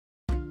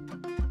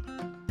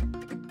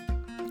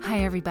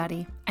Hi,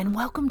 everybody, and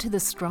welcome to the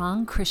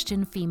Strong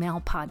Christian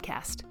Female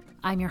Podcast.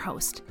 I'm your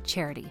host,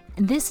 Charity,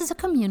 and this is a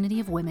community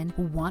of women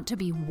who want to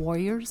be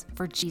warriors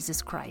for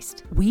Jesus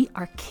Christ. We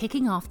are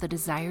kicking off the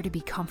desire to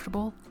be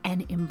comfortable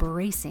and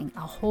embracing a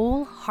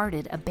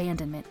wholehearted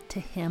abandonment to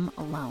Him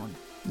alone.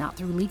 Not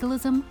through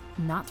legalism,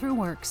 not through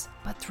works,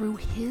 but through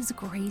His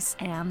grace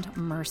and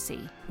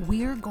mercy.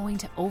 We're going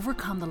to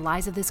overcome the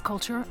lies of this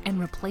culture and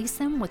replace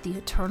them with the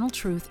eternal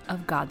truth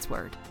of God's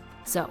Word.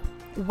 So,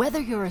 whether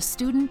you're a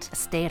student, a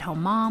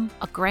stay-at-home mom,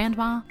 a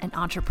grandma, an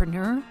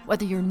entrepreneur,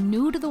 whether you're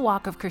new to the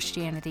walk of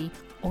Christianity,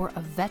 or a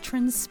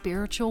veteran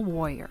spiritual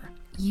warrior,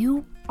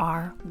 you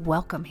are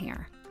welcome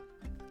here.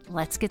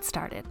 Let's get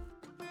started.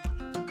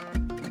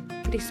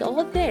 It's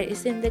all there.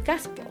 It's in the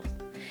gospel.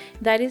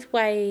 That is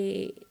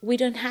why we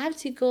don't have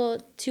to go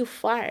too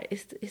far.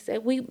 It's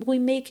that we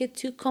make it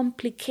too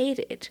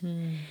complicated.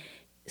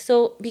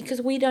 So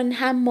because we don't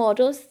have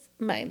models,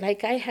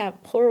 like I have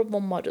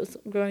horrible models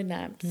growing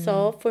up.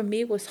 So for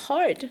me it was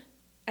hard.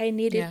 I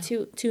needed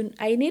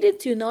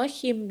to know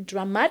Him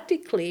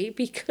dramatically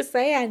because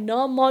I had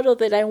no model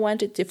that I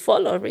wanted to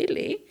follow,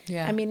 really.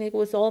 Yeah. I mean, it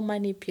was all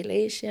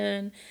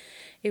manipulation.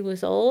 It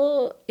was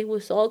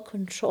all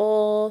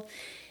control.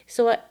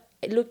 So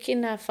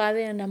looking at father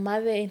and a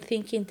mother and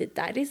thinking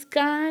that is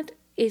God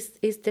is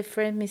the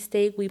first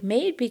mistake we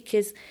made,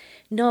 because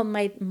no,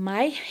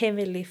 my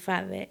heavenly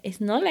Father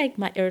is not like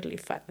my earthly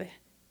father.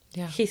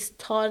 Yeah. He's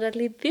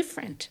totally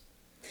different.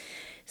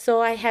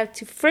 So I have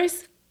to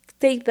first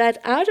take that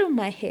out of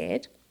my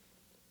head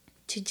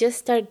to just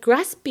start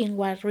grasping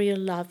what real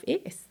love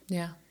is.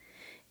 Yeah.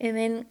 And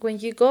then when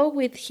you go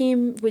with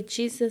Him, with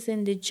Jesus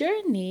in the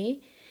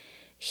journey,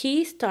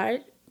 He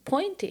started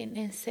pointing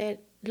and said,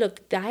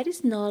 look, that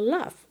is not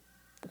love.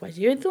 What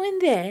you're doing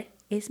there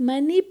is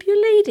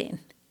manipulating.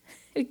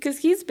 Because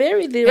He's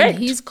very direct.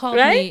 And He's called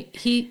right?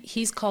 me.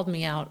 He's called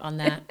me out on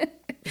that.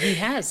 He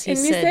has. He and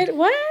said, he said,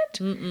 what?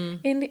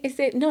 Mm-mm. And he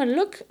said, no,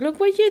 look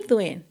what you're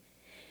doing.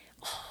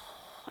 Oh,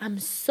 I'm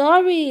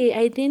sorry.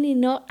 I didn't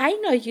know. I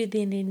know you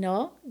didn't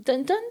know.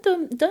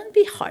 Don't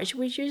be harsh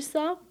with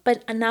yourself.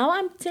 But now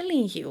I'm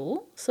telling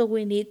you. So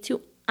we need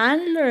to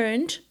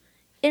unlearn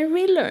and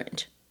relearn.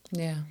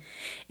 Yeah.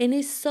 And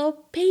He's so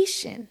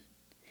patient.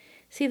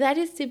 See, that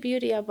is the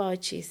beauty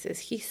about Jesus.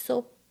 He's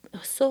so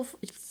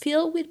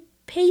filled with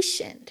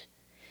patience.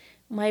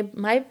 My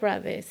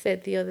brother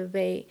said the other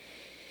day,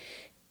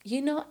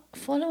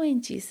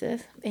 following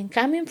Jesus and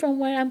coming from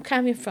where I'm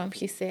coming from,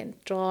 he said,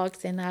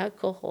 drugs and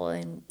alcohol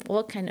and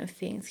all kind of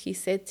things. He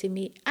said to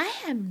me, I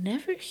have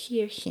never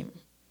heard Him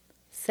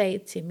say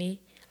to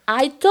me,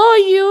 I told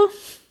you.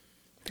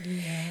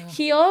 Yeah.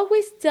 He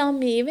always tell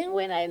me, even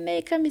when I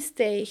make a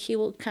mistake, He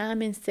will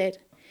come and say,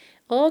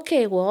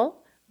 okay,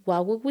 well,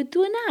 what would we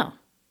do now?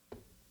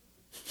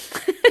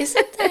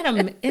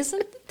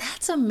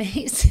 That's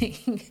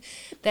amazing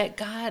that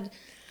God,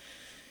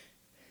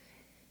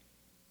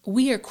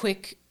 we are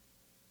quick.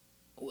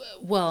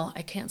 Well,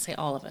 I can't say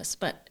all of us,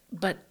 but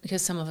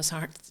because some of us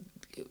aren't,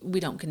 we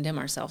don't condemn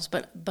ourselves,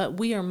 but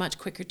we are much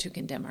quicker to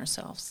condemn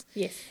ourselves.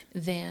 Yes.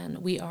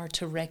 Than we are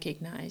to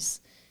recognize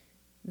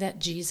that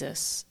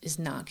Jesus is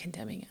not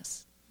condemning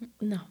us.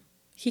 No.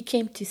 He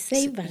came to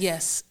save us.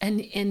 Yes, and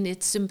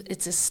it's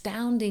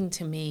astounding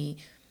to me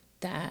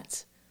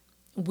that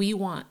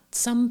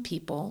some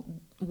people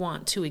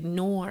want to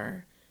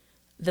ignore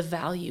the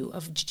value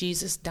of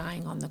Jesus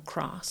dying on the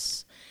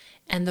cross,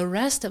 and the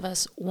rest of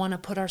us want to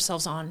put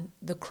ourselves on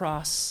the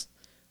cross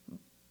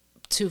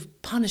to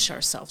punish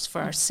ourselves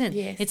for our sin.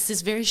 Yes. It's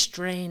this very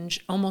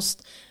strange,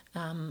 almost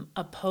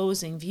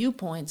opposing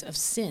viewpoints of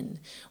sin.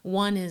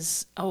 One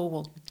is, oh,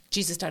 well,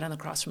 Jesus died on the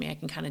cross for me. I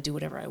can kind of do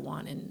whatever I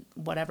want and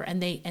whatever.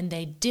 And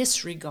they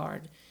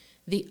disregard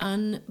the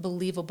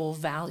unbelievable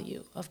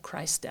value of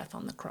Christ's death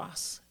on the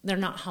cross. They're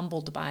not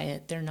humbled by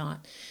it. They're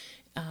not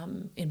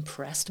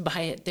impressed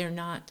by it.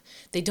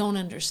 They don't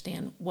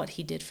understand what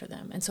He did for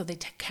them. And so they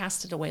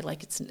cast it away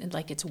like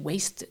it's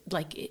wasted,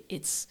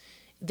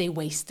 they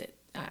waste it,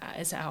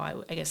 is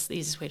how I guess the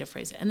easiest way to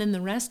phrase it. And then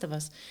the rest of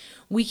us,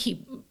 we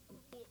keep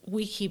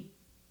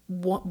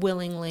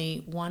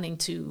willingly wanting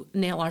to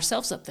nail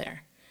ourselves up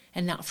there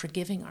and not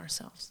forgiving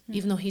ourselves,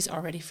 even though He's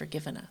already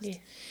forgiven us. Yeah.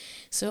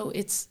 So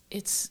it's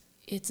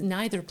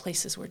neither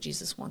places where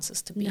Jesus wants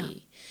us to be. No.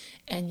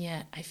 And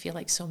yet I feel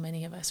like so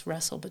many of us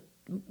wrestle but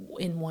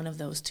in one of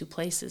those two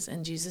places,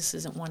 and Jesus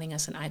isn't wanting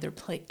us in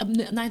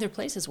neither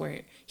places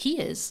where He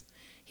is.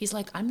 He's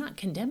like, I'm not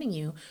condemning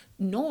you,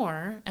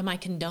 nor am I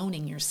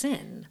condoning your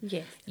sin.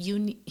 Yes.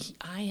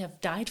 I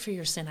have died for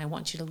your sin. I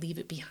want you to leave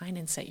it behind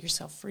and set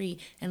yourself free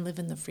and live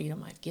in the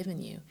freedom I've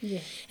given you.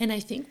 Yes. And I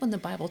think when the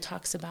Bible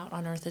talks about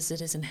on earth as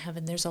it is in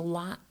heaven, there's a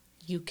lot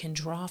you can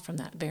draw from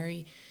that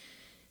very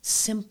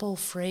simple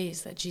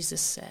phrase that Jesus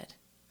said,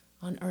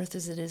 on earth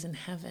as it is in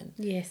heaven.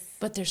 Yes.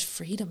 But there's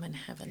freedom in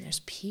heaven.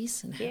 There's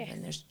peace in heaven. Yes.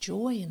 There's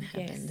joy in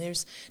heaven. Yes.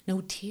 There's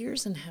no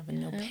tears in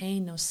heaven, no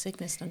pain, no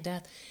sickness, no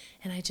death.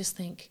 And I just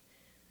think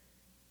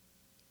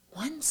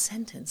one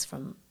sentence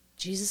from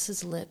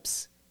Jesus'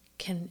 lips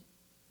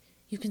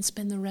you can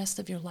spend the rest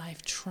of your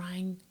life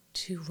trying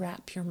to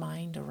wrap your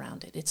mind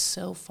around it. It's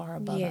so far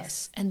above Yes.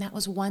 us. And that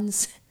was one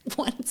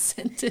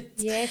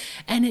sentence. Yes.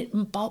 And it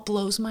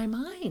blows my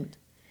mind.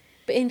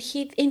 And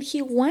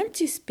he wants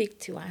to speak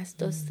to us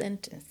those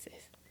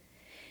sentences.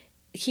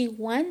 He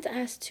wants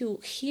us to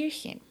hear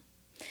him.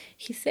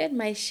 He said,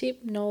 my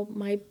sheep know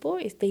my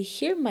voice. They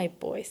hear my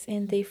voice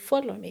and they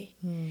follow me.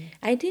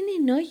 I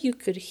didn't know you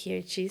could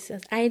hear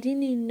Jesus. I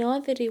didn't know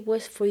that it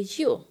was for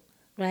you,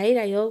 right?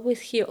 I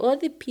always hear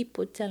other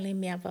people telling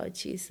me about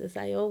Jesus.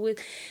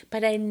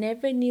 But I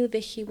never knew that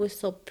he was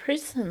so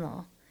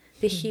personal,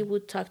 that he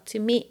would talk to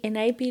me. And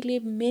I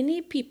believe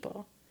many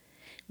people,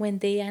 when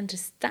they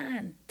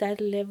understand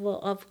that level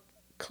of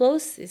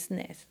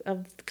closeness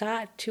of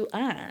God to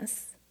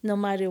us, no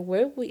matter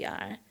where we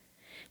are,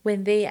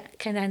 when they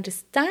can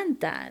understand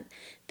that,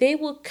 they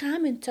will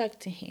come and talk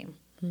to him.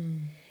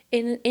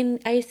 And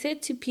I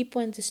said to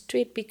people in the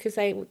street, because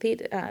I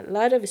did a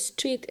lot of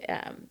street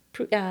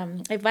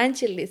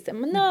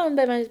evangelism,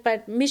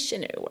 but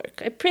missionary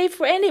work. I pray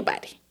for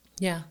anybody,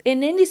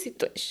 in any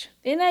situation.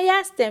 And I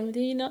asked them,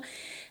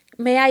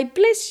 may I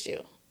bless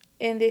you?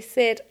 And they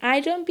said, I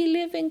don't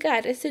believe in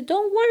God. I said,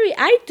 don't worry,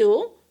 I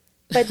do.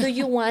 But do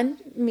you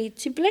want me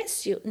to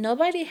bless you?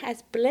 Nobody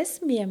has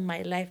blessed me in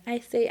my life. I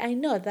say, I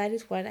know, that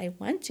is what I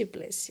want to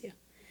bless you.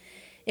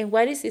 And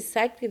what is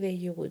exactly that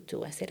you would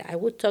do? I said, I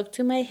would talk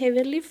to my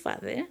Heavenly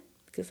Father,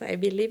 because I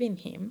believe in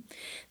him,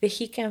 that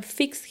he can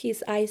fix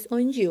his eyes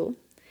on you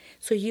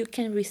so you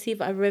can receive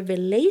a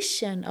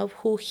revelation of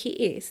who he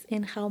is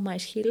and how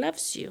much he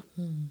loves you.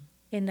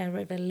 And a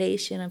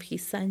revelation of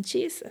his son,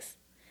 Jesus.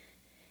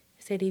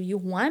 I said, if you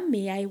want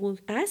me, I will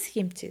ask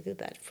him to do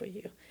that for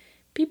you.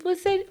 People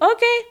said,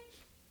 okay.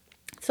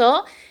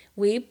 So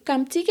we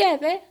come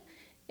together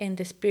in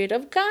the Spirit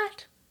of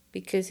God,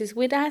 because it's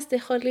with us, the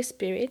Holy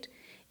Spirit,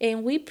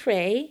 and we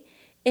pray,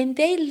 and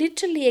they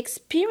literally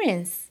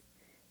experience.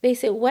 They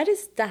say, what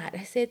is that?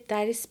 I said,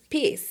 that is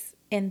peace,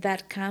 and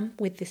that comes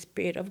with the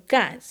Spirit of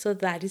God. So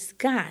that is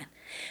God.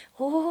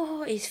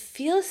 Oh, it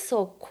feels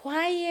so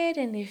quiet,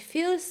 and it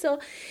feels so...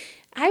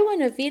 I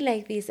want to be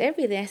like this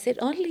every day. I said,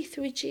 only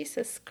through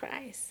Jesus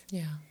Christ.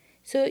 Yeah.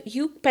 So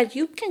you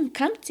can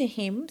come to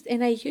him,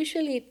 and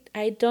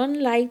I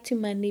don't like to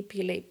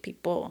manipulate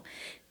people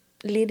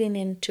leading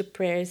into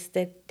prayers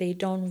that they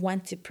don't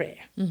want to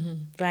pray,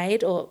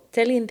 right? Or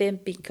telling them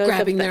because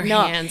grabbing their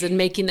hands and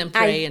making them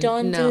pray. I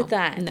don't do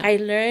that. No. I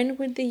learned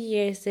with the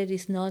years that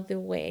it's not the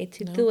way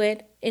to do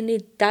it, and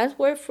it does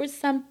work for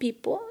some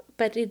people,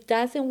 but it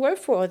doesn't work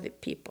for other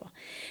people.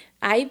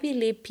 I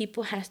believe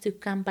people have to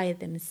come by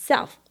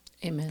themselves.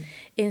 Amen.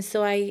 And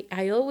so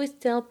I always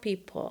tell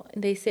people,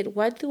 and they said,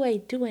 what do I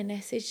do? And I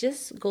said,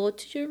 just go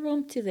to your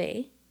room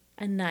today,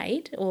 at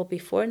night or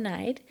before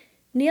night,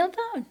 kneel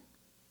down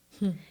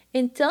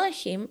and tell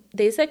him,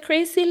 there's a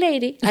crazy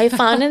lady I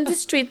found in the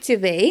street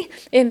today.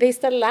 And they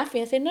start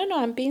laughing. I said, no,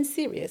 I'm being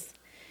serious.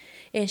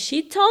 And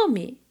she told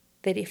me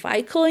that if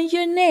I call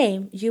your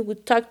name, you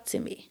would talk to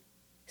me.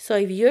 So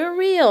if you're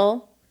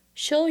real,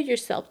 show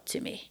yourself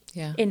to me.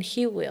 Yeah. And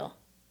he will.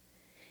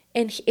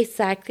 And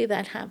exactly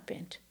that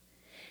happened.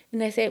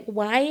 And I said,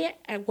 why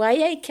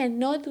I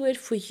cannot do it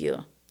for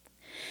you?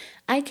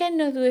 I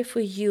cannot do it for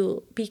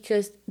you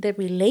because the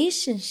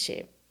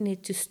relationship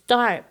needs to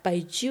start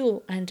by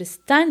you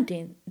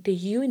understanding that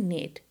you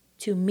need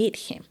to meet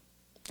him.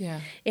 Yeah.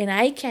 And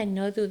I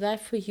cannot do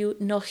that for you.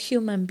 No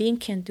human being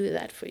can do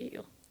that for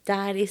you.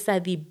 That is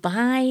a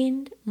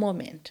divine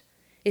moment.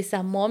 It's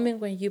a moment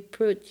when you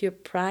put your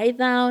pride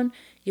down,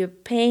 your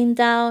pain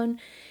down,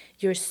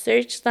 your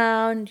search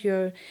down,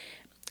 your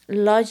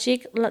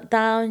logic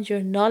down, your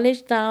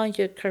knowledge down,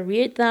 your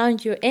career down,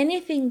 your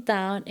anything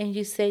down, and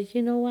you say,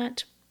 you know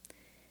what?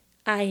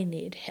 I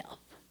need help.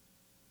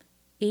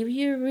 If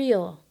you're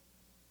real,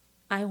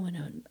 I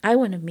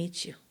wanna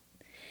meet you.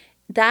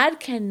 That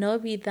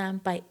cannot be done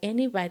by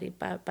anybody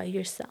but by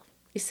yourself.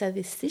 It's a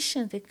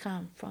decision that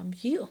comes from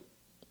you.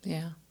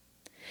 Yeah.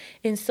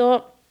 And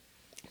so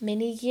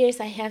many years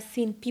I have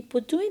seen people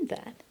doing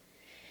that.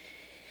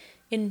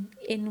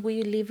 And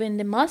we live in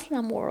the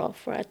Muslim world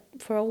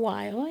for a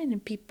while,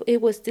 and people,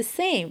 it was the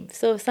same.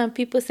 So some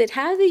people said,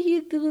 how do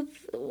you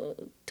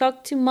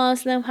talk to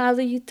Muslims? How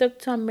do you talk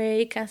to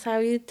Americans? How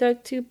do you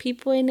talk to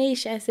people in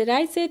Asia?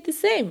 I said the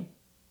same.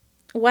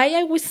 Why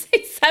I would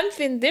say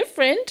something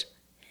different?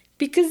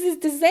 Because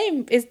it's the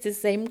same. It's the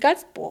same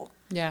gospel.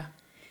 Yeah.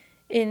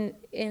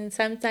 And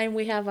sometimes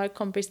we have our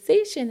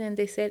conversation, and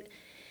they said,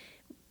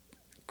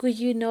 could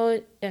you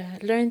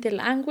learn the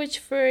language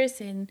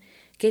first and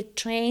get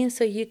trained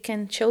so you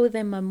can show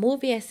them a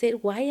movie? I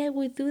said, why I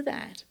would do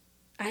that?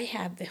 I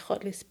have the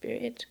Holy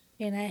Spirit,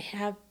 and I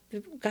have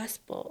the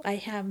gospel. I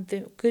have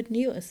the good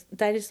news.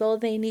 That is all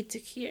they need to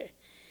hear.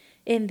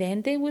 And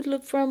then they would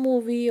look for a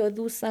movie or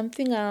do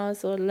something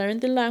else or learn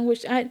the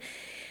language.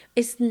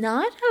 It's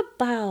not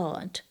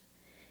about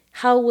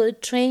how well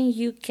trained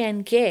you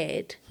can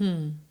get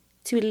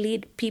to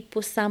lead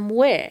people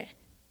somewhere.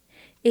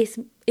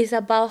 It's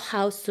about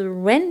how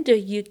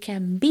surrendered you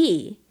can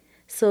be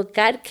so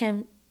God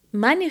can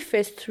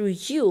manifest through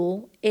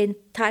you and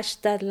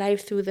touch that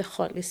life through the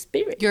Holy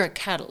Spirit. You're a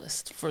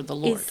catalyst for the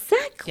Lord.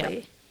 Exactly.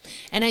 Yep.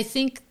 And I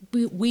think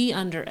we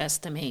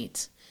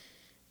underestimate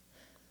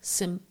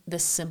the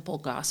simple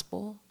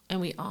gospel,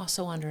 and we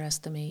also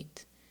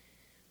underestimate.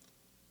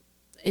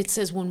 It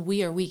says when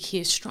we are weak, he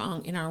is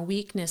strong. In our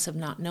weakness of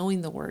not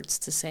knowing the words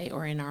to say,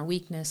 or in our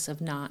weakness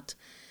of not,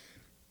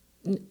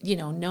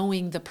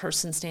 knowing the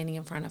person standing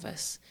in front of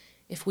us,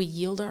 if we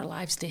yield our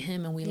lives to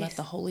him and we let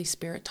the Holy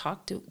Spirit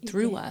talk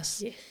through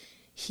us,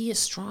 he is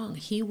strong.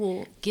 He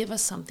will give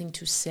us something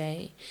to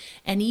say.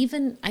 And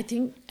even, I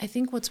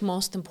think what's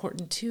most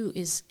important too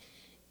is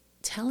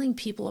telling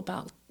people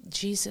about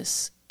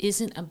Jesus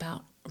isn't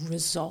about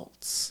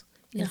results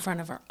in front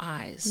of our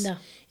eyes. No.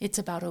 It's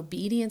about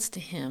obedience to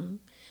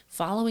him,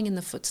 following in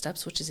the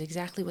footsteps, which is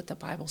exactly what the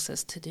Bible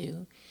says to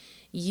do,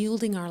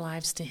 yielding our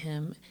lives to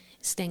him,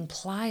 staying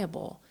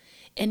pliable.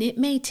 And it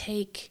may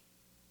take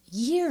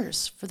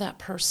years for that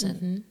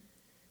person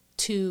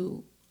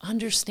to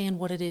understand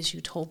what it is you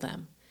told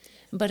them.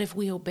 But if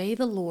we obey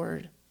the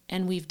Lord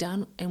and we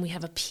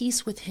have a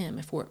peace with him,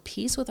 if we're at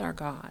peace with our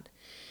God,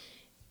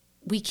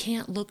 we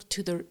can't look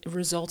to the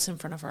results in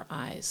front of our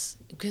eyes,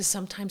 because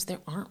sometimes there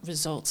aren't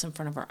results in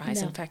front of our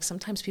eyes. No. In fact,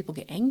 sometimes people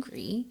get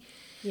angry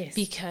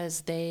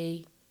because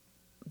they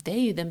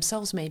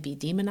themselves may be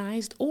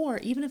demonized, or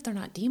even if they're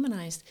not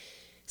demonized,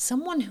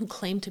 someone who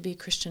claimed to be a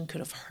Christian could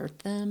have hurt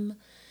them,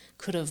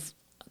 could have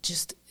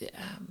just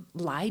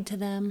lied to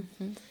them,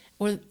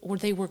 or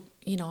they were,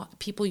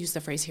 people use the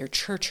phrase here,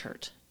 church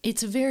hurt.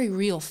 It's a very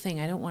real thing.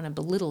 I don't want to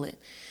belittle it,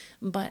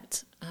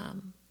 but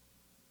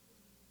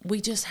we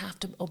just have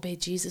to obey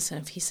Jesus.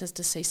 And if he says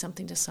to say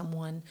something to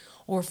someone,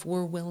 or if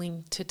we're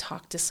willing to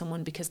talk to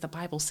someone because the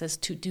Bible says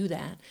to do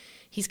that,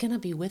 he's going to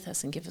be with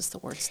us and give us the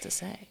words to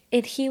say.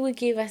 And he will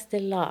give us the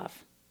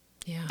love.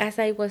 Yeah. As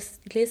I was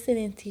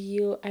listening to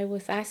you, I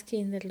was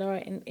asking the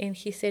Lord, and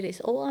he said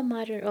it's all a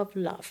matter of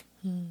love.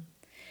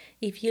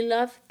 If you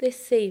love the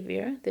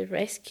Savior, the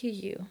rescue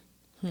you,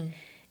 and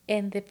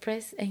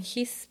and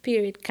his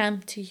Spirit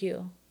come to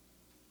you,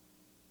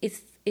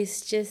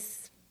 it's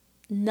just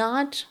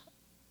not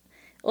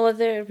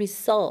other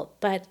result,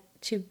 but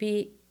to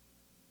be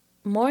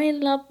more in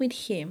love with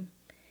him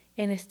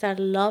and start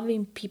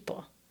loving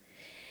people.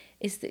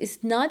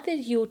 It's not that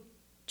you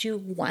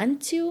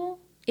want to,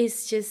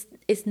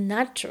 it's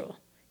natural.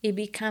 It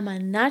become a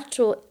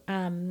natural,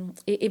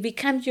 it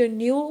becomes your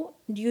new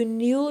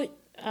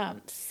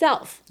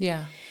self.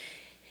 Yeah.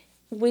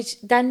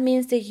 Which that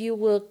means that you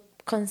will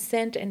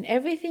consent and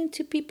everything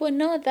to people.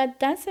 No, that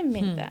doesn't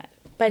mean that.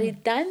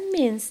 But that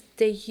means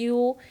that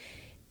you,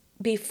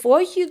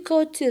 before you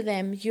go to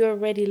them, you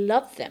already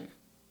love them.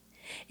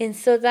 And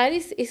so that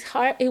is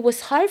hard. It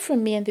was hard for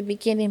me in the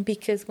beginning,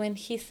 because when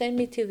he sent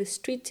me to the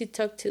street to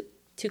talk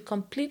to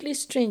completely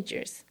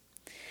strangers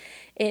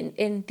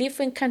in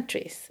different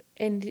countries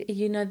and,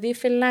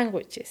 different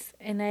languages.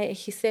 And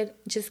he said,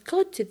 just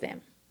go to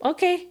them.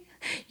 Okay,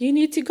 you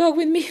need to go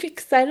with me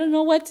because I don't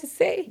know what to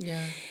say.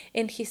 Yeah.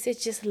 And he said,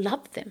 just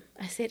love them.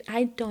 I said,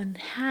 I don't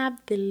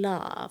have the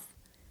love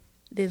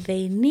that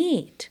they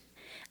need.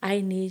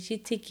 I need you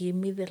to give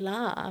me the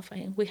love.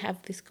 And we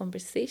have this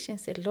conversation. I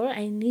said, Lord,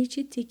 I need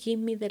you to give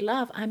me the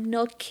love. I'm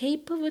not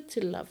capable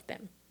to love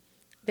them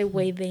the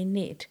way they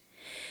need.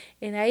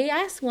 And I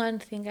asked one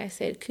thing. I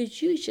said,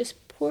 could you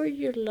just pour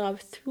your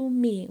love through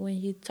me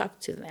when you talk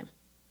to them?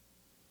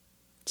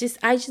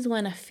 I just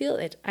want to feel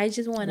it. I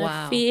just want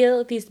to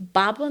feel this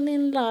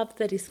bubbling love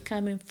that is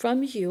coming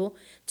from you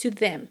to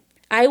them.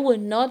 I will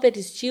know that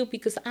it's you,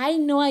 because I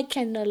know I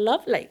cannot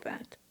love like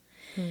that.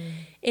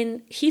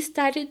 And he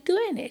started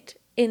doing it,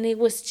 and it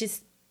was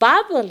just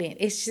bubbling.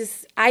 It's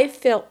just, I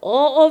felt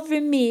all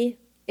over me.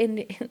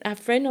 And a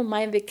friend of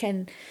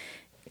mine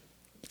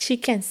she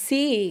can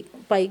see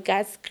by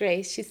God's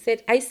grace. She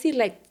said, I see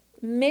like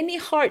many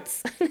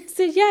hearts. I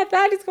said, yeah,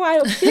 that is how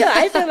I feel.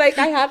 I feel like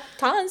I have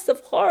tons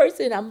of hearts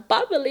and I'm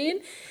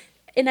bubbling.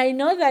 And I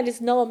know that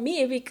is not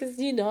me, because,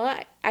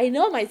 I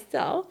know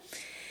myself.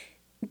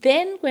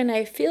 Then when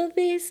I feel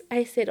this,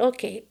 I said,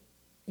 okay,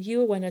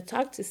 you want to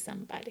talk to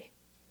somebody.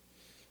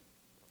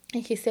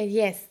 And he said,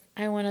 yes,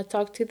 I want to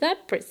talk to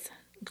that person.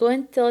 Go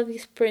and tell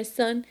this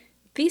person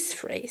this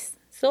phrase.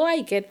 So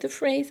I get the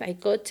phrase, I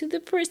go to the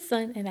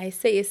person, and I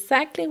say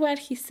exactly what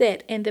he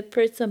said. And the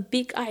person,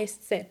 big eyes,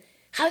 said,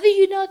 how do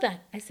you know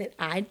that? I said,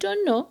 I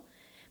don't know,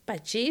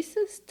 but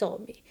Jesus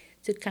told me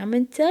to come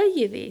and tell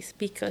you this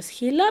because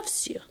he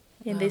loves you.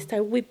 And they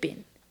start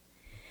weeping.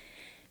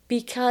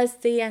 Because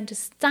they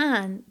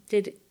understand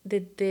that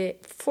the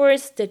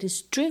force that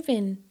is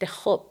driven the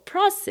whole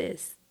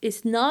process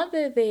is not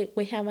that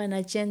we have an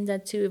agenda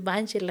to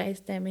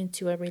evangelize them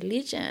into a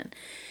religion.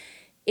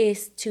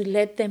 Is to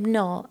let them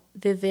know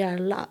that they are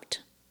loved.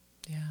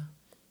 Yeah.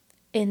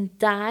 And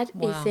that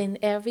is in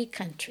every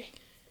country.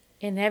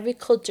 In every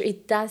culture.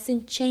 It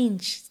doesn't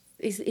change.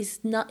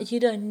 It's not. You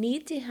don't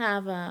need to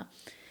have a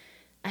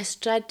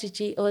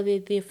strategy other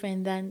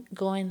different than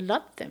go and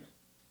love them.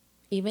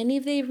 Even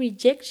if they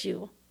reject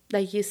you,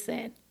 like you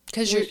said,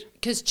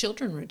 Because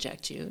children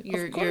reject you.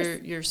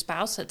 Your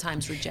spouse at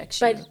times rejects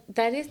you. But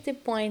that is the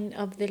point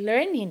of the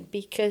learning,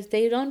 because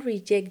they don't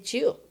reject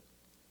you.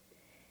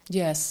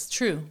 Yes,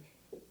 true.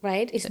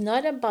 Right? It's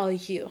not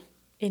about you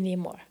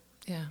anymore.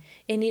 Yeah.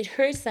 And it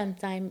hurts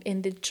sometimes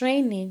in the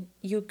training.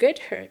 You get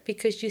hurt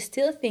because you're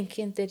still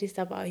thinking that it's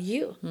about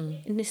you.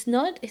 And it's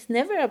not. It's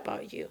never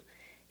about you.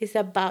 It's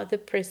about the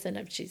person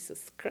of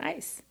Jesus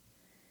Christ.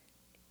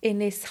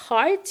 And it's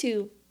hard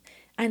to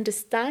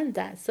understand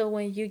that. So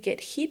when you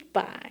get hit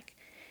back,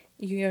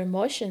 your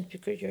emotions,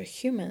 because you're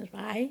human,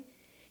 right?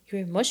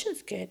 Your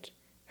emotions get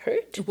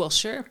hurt. Well,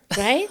 sure.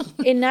 Right?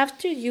 And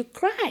after you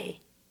cry.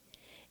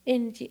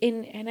 And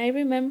I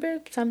remember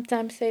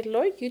sometimes say,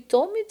 Lord, you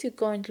told me to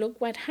go and look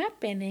what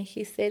happened. And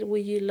he said, will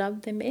you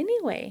love them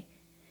anyway?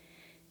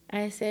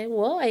 I said,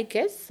 well, I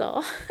guess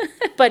so.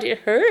 But it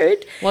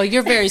hurt. Well,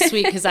 you're very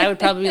sweet, because I would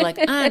probably be like,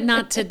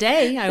 not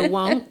today. I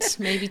won't.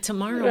 Maybe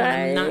tomorrow.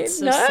 Right. I'm not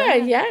so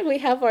sad. Yeah, we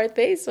have our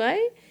days,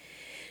 right?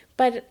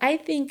 But I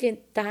think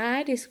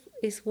that is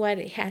what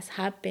has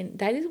happened.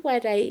 That is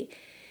what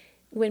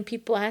when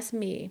people ask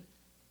me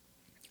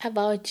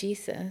about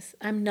Jesus,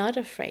 I'm not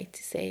afraid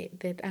to say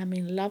that I'm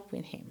in love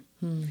with him.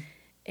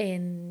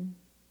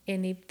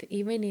 And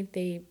even if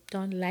they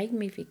don't like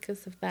me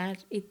because of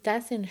that, it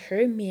doesn't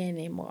hurt me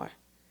anymore.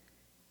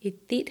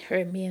 It did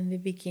hurt me in the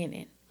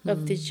beginning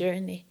of the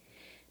journey,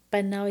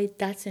 but now it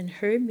doesn't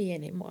hurt me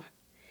anymore.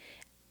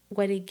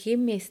 What it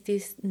gives me is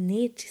this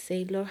need to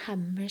say, Lord, have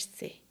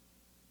mercy.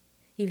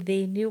 If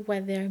they knew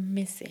what they're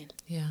missing.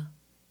 Yeah.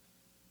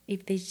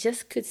 If they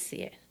just could see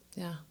it.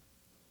 Yeah.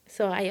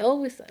 So I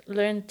always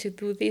learn to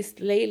do this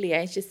lately.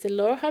 I just say,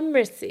 Lord, have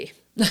mercy.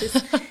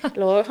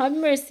 Lord, have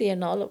mercy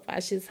on all of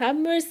us. Just have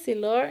mercy,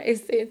 Lord.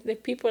 The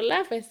people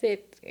laugh. I said,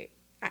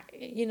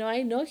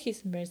 I know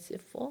he's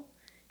merciful.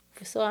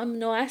 So I'm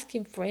not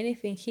asking for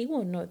anything he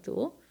will not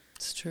do.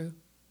 It's true.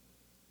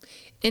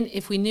 And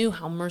if we knew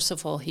how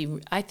merciful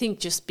I think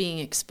just being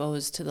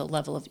exposed to the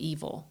level of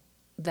evil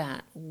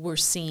that we're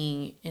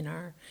seeing in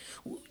our,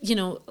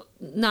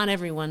 not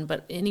everyone,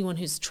 but anyone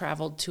who's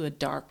traveled to a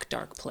dark,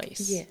 dark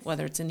place, yes.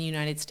 Whether it's in the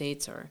United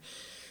States or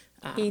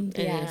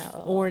India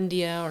or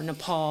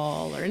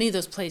Nepal or any of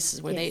those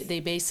places where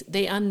yes.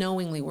 they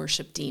unknowingly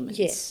worship demons,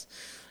 yes.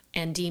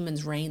 And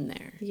demons reign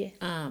there. Yes.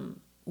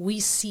 We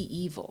see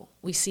evil.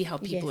 We see how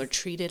people yes. are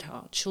treated,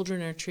 how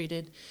children are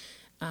treated.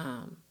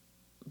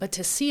 But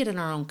to see it in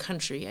our own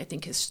country, I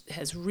think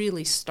has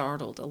really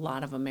startled a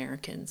lot of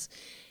Americans.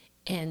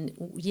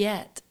 And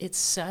yet, it's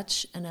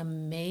such an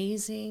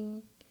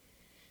amazing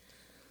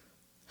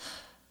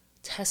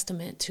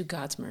testament to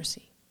God's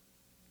mercy.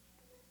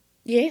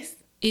 Yes.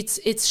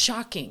 It's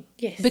shocking.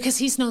 Yes. Because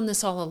he's known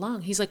this all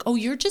along. He's like, oh,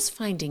 you're just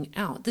finding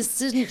out. This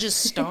didn't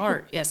just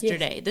start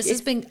yesterday.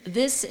 Yes.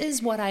 This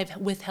is what I've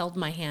withheld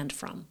my hand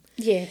from.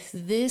 Yes.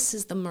 This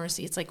is the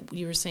mercy. It's like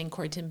you were saying,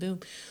 Corrie ten Boom,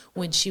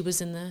 when she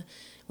was in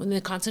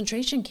the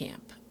concentration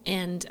camp.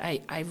 And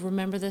I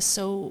remember this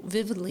so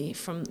vividly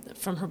from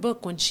her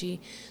book, when she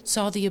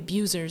saw the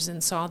abusers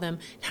and saw them,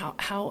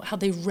 how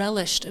they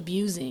relished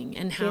abusing,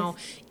 and how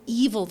yes.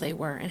 evil they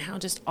were, and how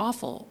just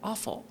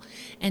awful.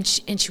 And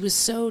she was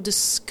so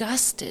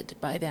disgusted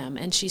by them.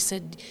 And she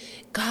said,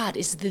 God,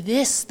 is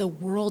this the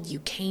world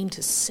you came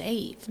to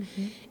save?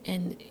 Mm-hmm.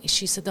 And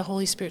she said the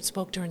Holy Spirit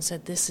spoke to her and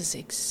said, this is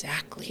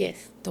exactly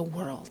yes. the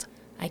world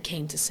I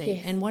came to save.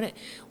 Yes. And what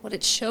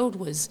it showed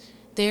was,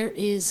 there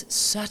is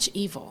such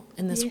evil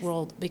in this yes.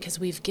 world because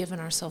we've given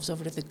ourselves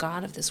over to the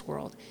God of this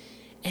world.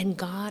 And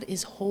God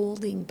is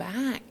holding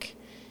back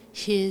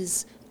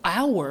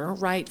our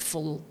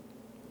rightful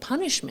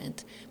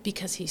punishment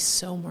because he's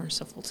so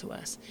merciful to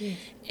us. Yes.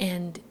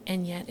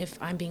 And yet, if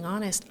I'm being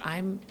honest,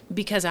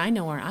 because I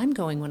know where I'm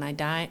going when I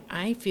die,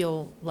 I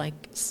feel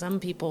like some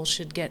people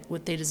should get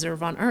what they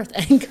deserve on earth.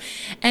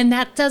 And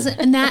that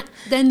doesn't,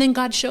 then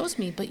God shows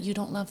me, but you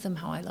don't love them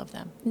how I love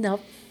them.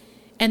 No.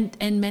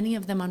 And many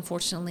of them,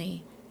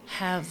 unfortunately,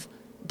 have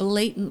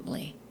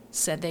blatantly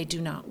said they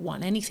do not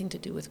want anything to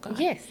do with God.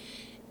 Yes.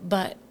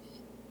 But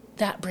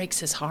that breaks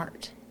his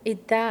heart.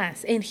 It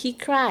does. And he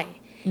cried.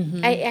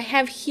 Mm-hmm. I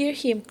have heard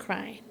him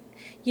crying.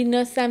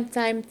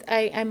 Sometimes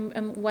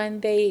I'm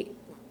one day,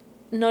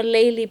 not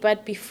lately,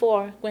 but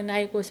before, when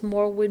I was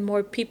with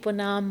more people.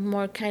 Now I'm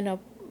more kind of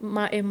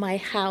in my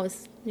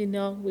house,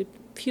 with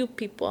few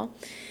people.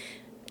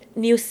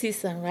 New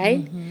season,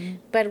 right? Mm-hmm.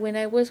 But when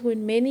I was with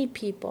many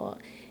people,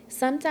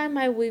 sometimes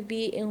I would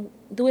be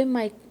doing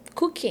my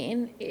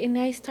cooking and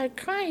I start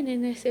crying,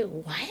 and I said,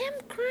 why am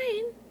I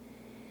crying?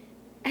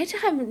 I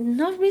don't have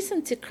no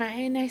reason to cry.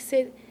 And I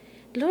said,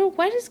 Lord,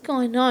 what is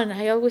going on?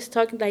 I always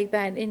talk like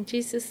that. And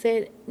Jesus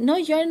said, no,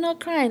 you're not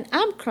crying.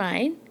 I'm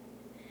crying.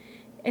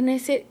 And I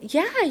said,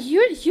 yeah,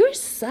 you're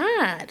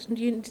sad.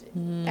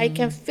 I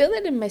can feel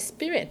it in my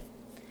spirit.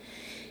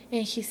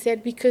 And he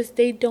said, because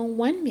they don't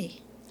want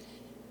me.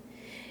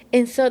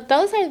 And so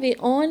those are the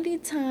only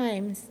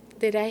times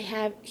that I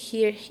have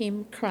hear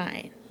him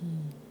crying.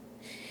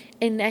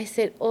 And I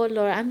said, oh,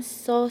 Lord, I'm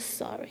so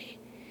sorry.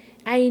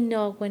 I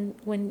know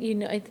when you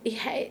know,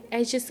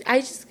 I just,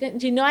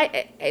 you know,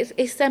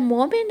 it's a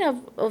moment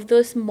of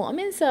those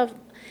moments of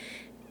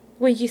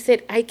when you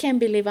said, I can't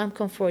believe I'm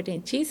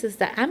comforting Jesus,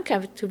 that I'm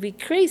going to be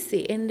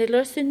crazy. And the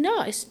Lord said,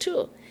 no, it's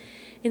true.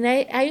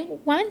 And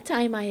one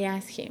time I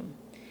asked him,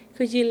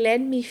 could you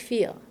let me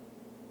feel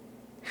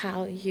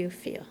how you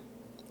feel?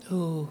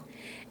 Ooh.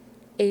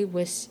 It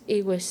was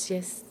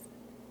just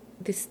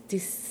this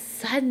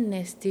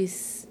sadness,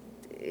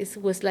 it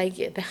was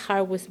like the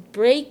heart was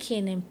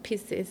breaking in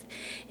pieces.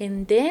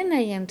 And then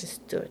I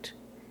understood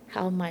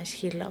how much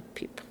he loved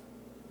people.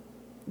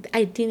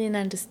 I didn't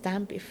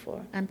understand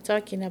before. I'm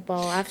talking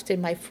about after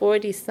my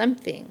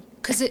 40-something.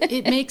 Because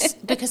it makes,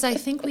 because I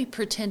think we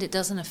pretend it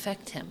doesn't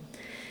affect him.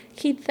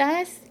 He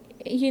does.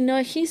 You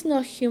know, he's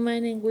not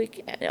human, and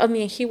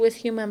he was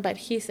human, but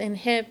he's in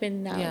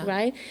heaven now,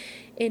 right?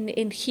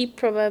 And he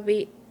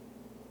probably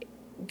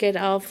get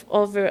off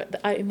over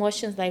our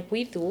emotions like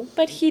we do,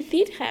 but he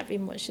did have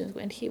emotions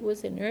when he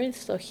was on earth,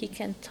 so he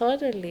can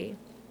totally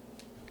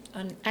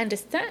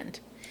understand.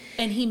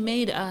 And he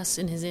made us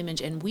in his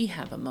image, and we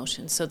have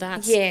emotions. So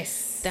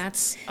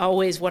that's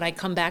always what I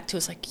come back to.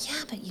 It's like,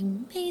 yeah, but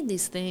you made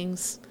these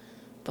things,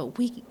 but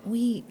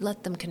we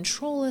let them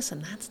control us,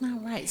 and that's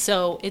not right.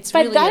 So it's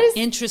really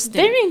interesting.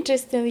 Very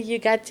interesting you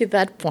got to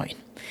that point,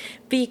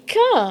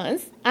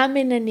 because I'm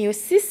in a new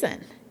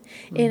season,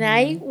 and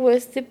I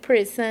was the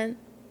person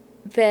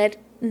that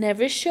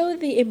never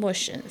showed the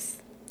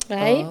emotions,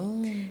 right?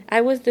 Oh.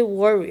 I was the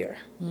warrior,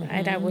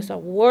 right? I was a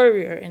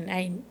warrior, and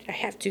I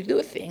have to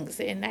do things,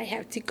 and I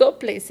have to go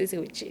places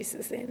with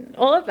Jesus and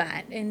all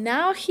that. And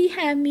now he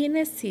had me in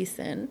a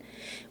season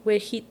where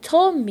he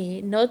told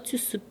me not to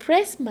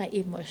suppress my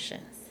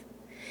emotions.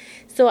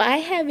 So I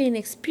have been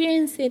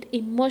experiencing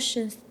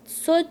emotions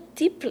so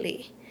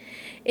deeply.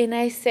 And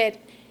I said,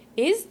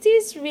 is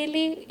this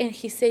really? And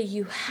he said,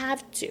 you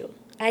have to.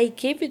 I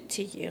gave it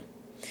to you.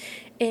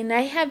 And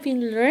I have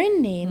been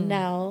learning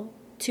now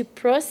to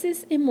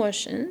process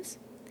emotions,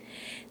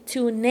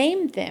 to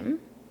name them,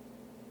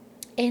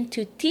 and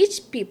to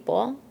teach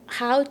people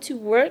how to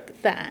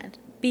work that,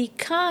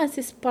 because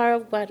it's part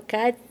of what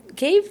God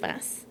gave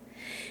us.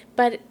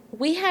 But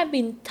we have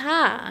been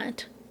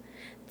taught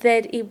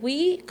that if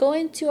we go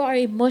into our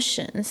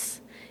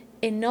emotions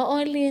and not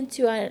only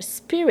into our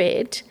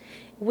spirit,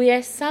 we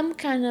are some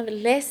kind of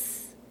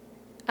less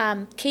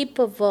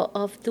capable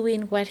of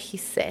doing what he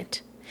said.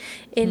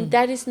 And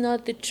that is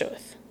not the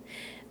truth.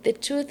 The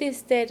truth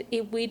is that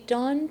if we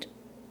don't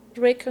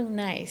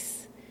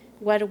recognize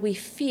what we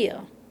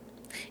feel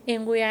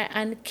and we are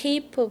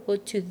incapable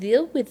to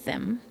deal with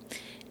them,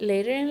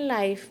 later in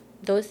life,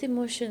 those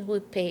emotions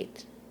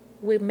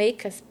will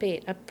make us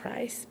pay a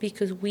price,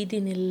 because we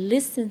didn't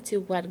listen to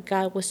what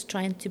God was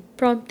trying to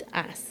prompt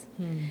us.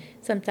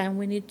 Sometimes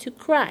we need to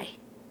cry,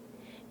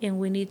 and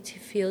we need to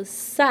feel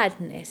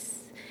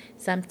sadness.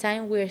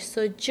 Sometimes we're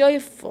so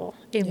joyful,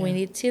 and we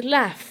need to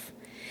laugh.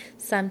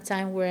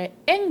 Sometimes we're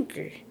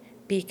angry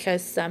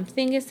because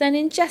something is an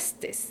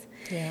injustice.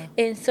 Yeah.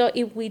 And so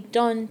if we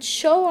don't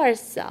show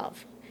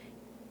ourselves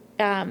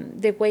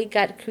the way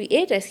God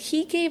created us,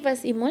 he gave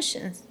us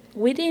emotions.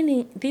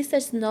 This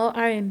is not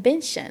our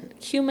invention.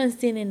 Humans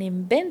didn't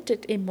invent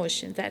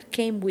emotions, that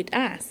came with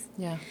us.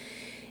 Yeah.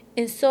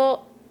 And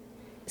so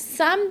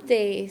some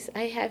days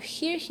I have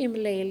heard him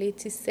lately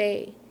to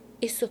say,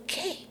 it's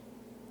okay,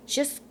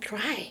 just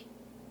cry.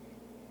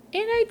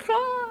 And I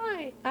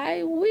cry,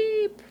 I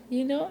weep,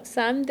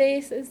 Some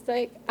days it's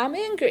like, I'm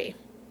angry.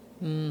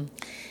 And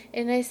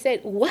I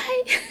said,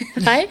 why?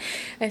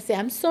 I said,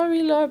 I'm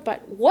sorry, Lord,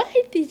 but why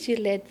did you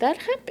let that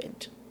happen?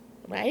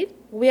 Right?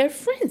 We are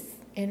friends,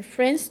 and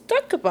friends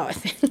talk about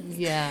things.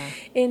 Yeah.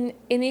 And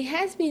it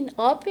has been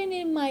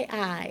opening my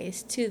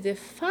eyes to the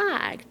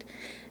fact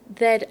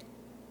that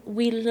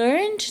we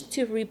learned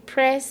to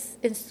repress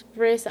and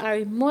suppress our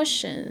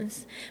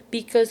emotions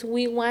because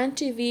we want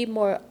to be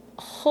more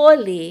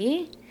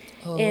holy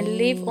and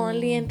live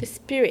only in the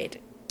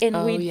spirit.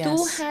 And we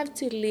do have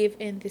to live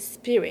in the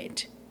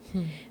spirit,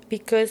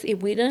 because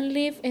if we don't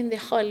live in the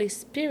Holy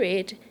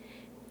Spirit,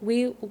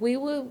 we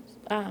will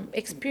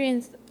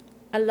experience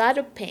a lot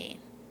of pain.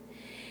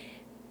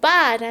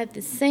 But at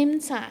the same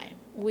time,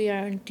 we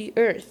are on the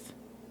earth,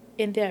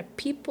 and there are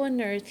people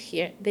on earth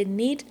here that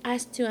need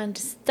us to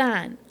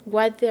understand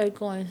what they're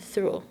going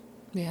through.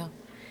 Yeah.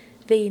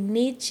 They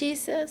need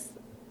Jesus,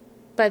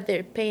 but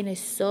their pain is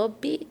so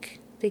big,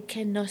 they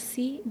cannot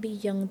see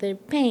beyond their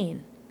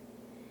pain.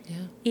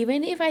 Yeah.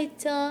 Even if I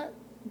tell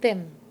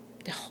them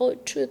the whole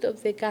truth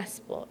of the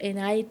gospel and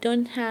I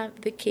don't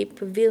have the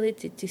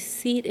capability to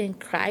sit and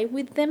cry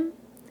with them,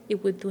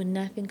 it would do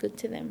nothing good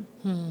to them.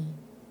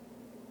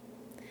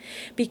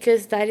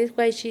 Because that is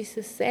why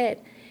Jesus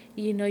said,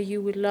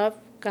 you will love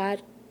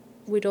God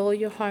with all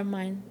your heart,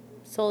 mind,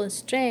 soul, and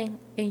strength,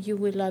 and you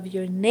will love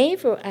your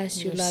neighbor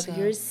as you love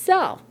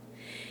yourself.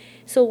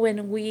 So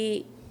when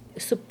we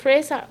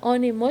suppress our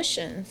own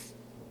emotions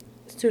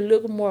to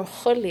look more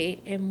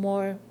holy and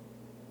more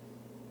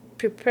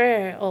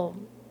prepared or,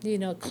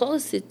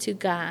 closer to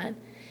God,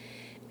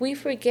 we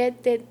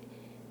forget that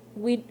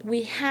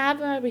we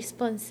have a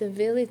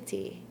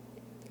responsibility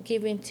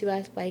given to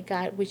us by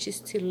God, which is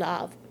to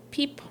love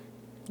people.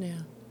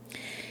 Yeah.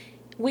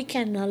 We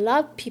cannot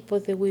love people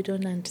that we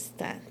don't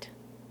understand.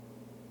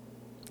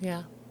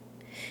 Yeah.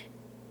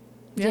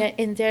 Yeah,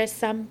 and there are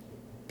some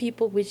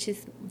people, which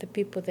is the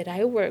people that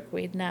I work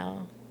with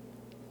now,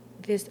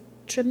 they're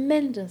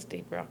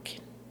tremendously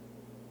broken.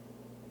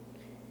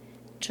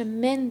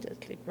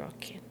 Tremendously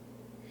broken.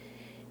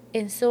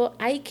 And so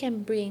I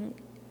can bring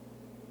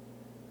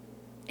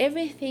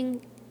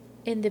everything,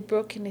 in the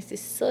brokenness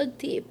is so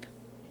deep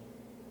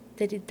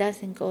that it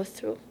doesn't go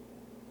through.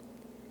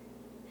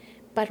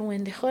 But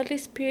when the Holy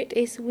Spirit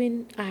is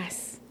with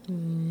us,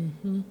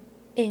 Mm-hmm.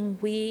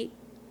 and we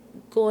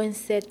go and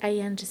say, I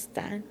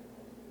understand,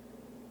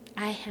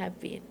 I have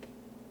been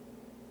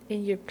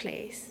in your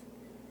place.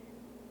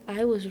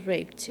 I was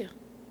raped too.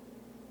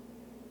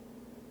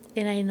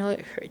 And I know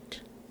it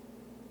hurt.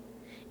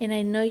 And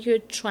I know you're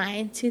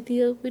trying to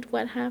deal with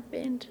what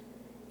happened,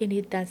 and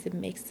it doesn't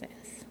make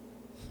sense.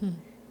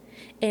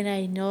 And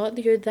I know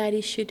that your daddy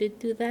shouldn't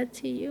do that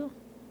to you.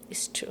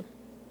 It's true.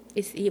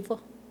 It's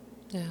evil.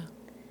 Yeah.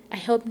 I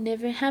hope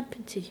never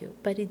happened to you,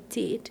 but it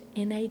did.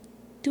 And I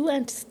do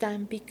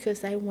understand,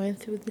 because I went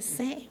through the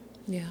same.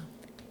 Yeah.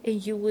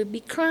 And you will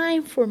be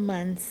crying for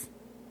months.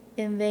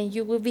 And then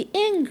you will be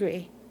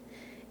angry.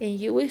 And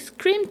you will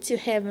scream to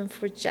heaven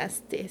for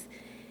justice.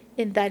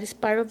 And that is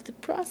part of the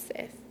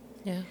process.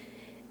 Yeah.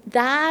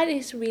 That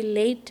is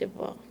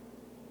relatable.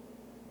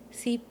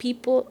 See,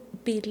 people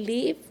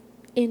believe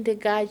in the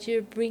God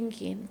you're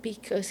bringing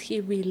because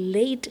he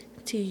relates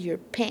to your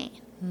pain.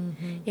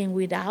 Mm-hmm. And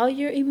without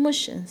your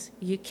emotions,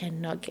 you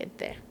cannot get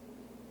there.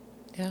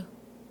 Yeah.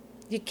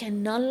 You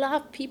cannot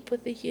love people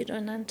that you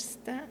don't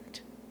understand.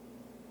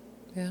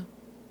 Yeah.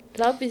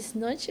 Love is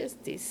not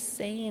just this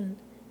saying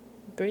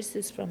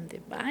verses from the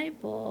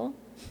Bible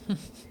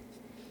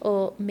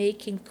or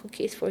making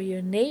cookies for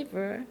your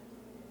neighbor.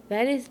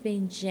 That is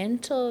being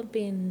gentle,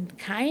 being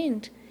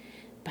kind.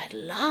 But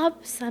love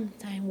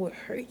sometimes will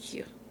hurt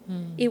you.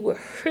 It will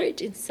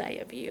hurt inside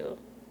of you.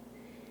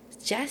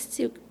 Just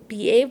to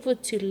be able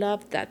to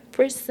love that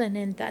person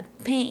and that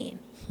pain.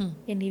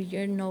 And if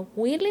you're not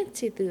willing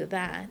to do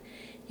that,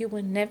 you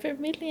will never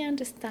really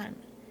understand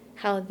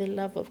how the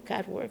love of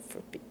God works for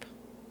people.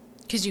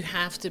 Because you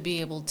have to be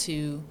able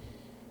to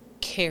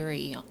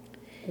carry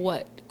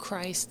what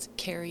Christ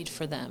carried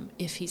for them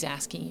if he's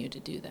asking you to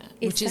do that.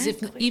 Which is,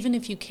 even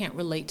if you can't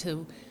relate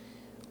to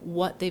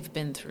what they've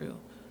been through,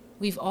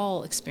 we've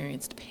all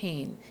experienced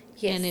pain.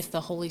 Yes. And if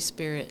the Holy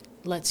Spirit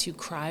lets you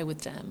cry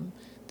with them,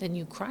 then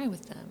you cry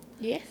with them.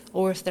 Yes.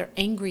 Or if they're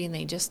angry and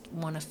they just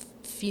want to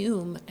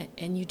fume,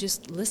 and you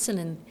just listen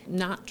and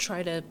not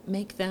try to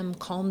make them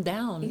calm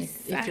down.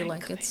 Exactly. If you're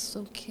like, it's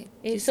okay.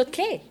 It's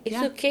okay.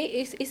 It's okay.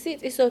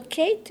 It's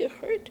okay to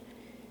hurt.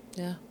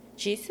 Yeah.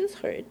 Jesus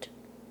hurt.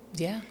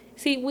 Yeah.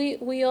 See,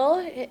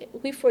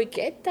 we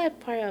forget that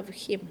part of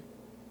him.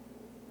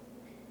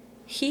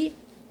 He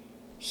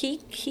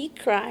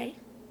cried.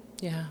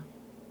 Yeah.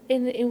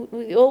 And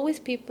always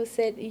people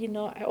said,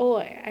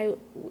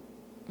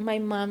 my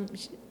mom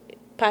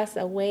passed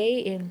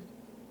away, and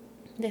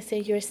they say,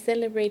 you're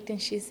celebrating,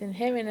 she's in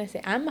heaven. I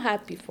say, I'm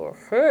happy for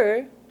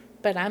her,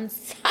 but I'm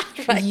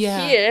sad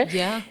here.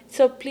 Yeah.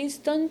 So please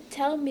don't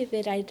tell me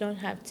that I don't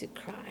have to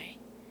cry.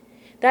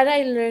 That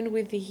I learned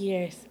with the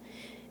years,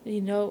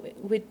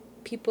 with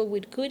people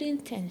with good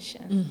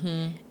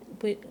intentions,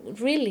 with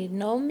really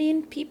no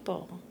mean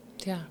people.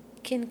 Yeah.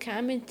 Can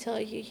come and tell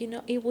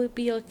you, it will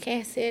be okay.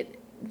 I said,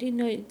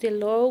 the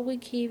Lord will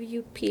give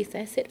you peace.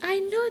 I said, I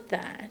know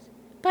that,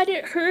 but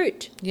it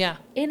hurt. Yeah.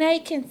 And I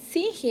can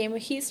see him.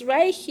 He's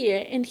right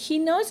here, and he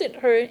knows it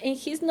hurt, and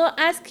he's not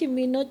asking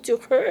me not to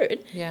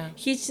hurt. Yeah.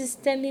 He's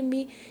just telling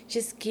me,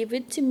 just give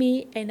it to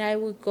me, and I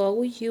will go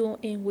with you,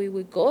 and we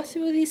will go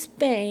through this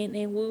pain,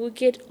 and we will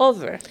get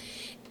over.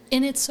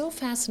 And it's so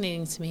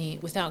fascinating to me,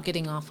 without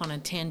getting off on a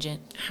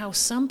tangent, how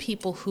some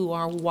people who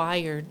are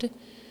wired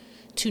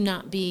to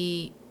not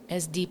be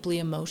as deeply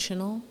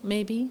emotional,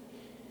 maybe,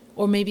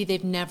 or maybe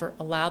they've never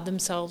allowed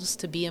themselves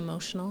to be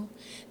emotional,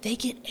 they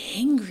get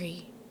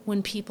angry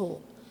when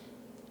people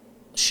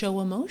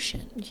show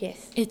emotion.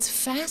 Yes. It's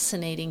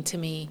fascinating to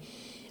me.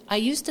 I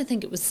used to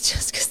think it was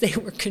just because they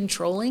were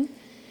controlling,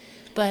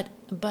 but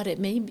it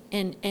may be,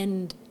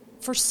 and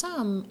for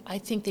some, I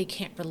think they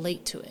can't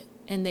relate to it,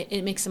 and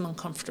it makes them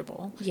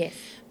uncomfortable. Yes.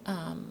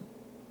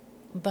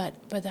 But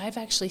I've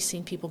actually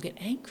seen people get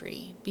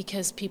angry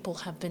because people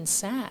have been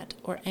sad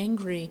or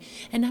angry.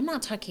 And I'm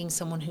not talking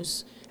someone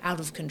who's out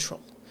of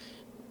control,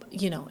 and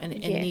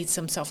Yes. needs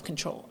some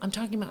self-control. I'm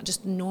talking about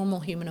just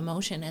normal human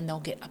emotion, and they'll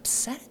get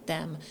upset at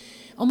them.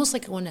 Almost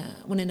like when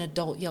an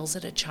adult yells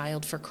at a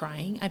child for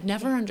crying. I've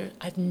never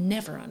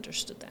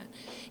understood that.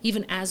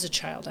 Even as a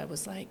child, I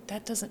was like,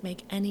 that doesn't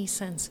make any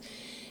sense.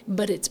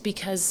 But it's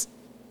because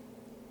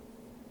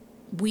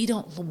we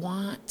don't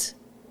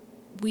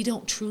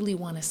truly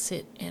want to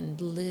sit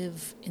and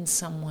live in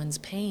someone's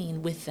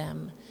pain with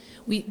them.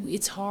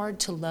 It's hard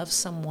to love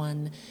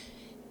someone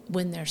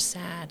when they're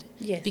sad.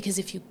 Yes. Because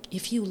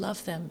if you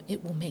love them,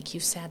 it will make you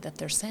sad that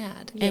they're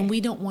sad. Yeah. And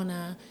we don't want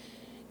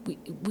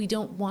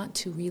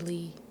to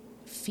really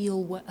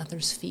feel what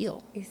others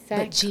feel. Exactly.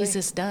 But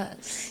Jesus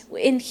does.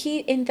 And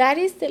that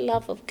is the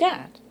love of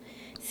God.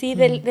 See,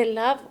 the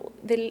love,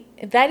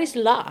 that is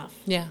love.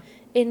 Yeah.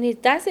 And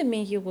it doesn't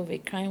mean you will be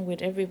crying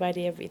with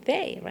everybody every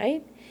day,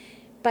 right?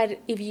 But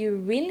if you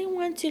really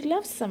want to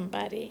love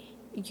somebody,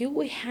 you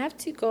will have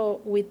to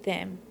go with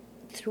them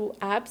through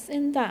ups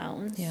and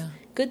downs,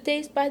 good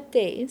days, bad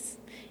days.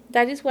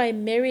 That is why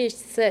marriage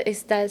that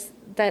is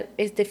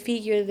the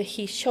figure that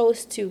he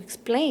chose to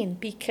explain,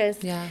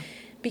 because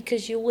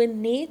you will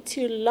need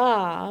to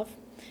love,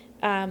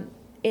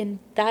 and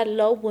that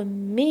love will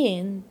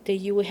mean that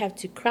you will have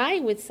to cry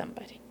with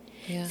somebody.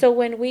 Yeah. So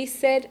when we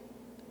said,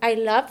 I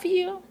love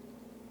you,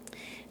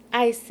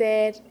 I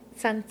said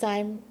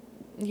sometimes,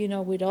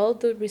 with all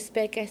due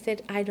respect, I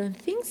said, I don't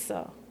think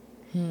so.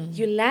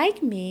 You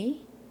like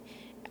me.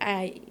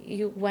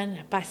 You want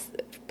to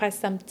pass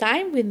some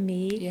time with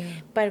me,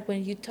 but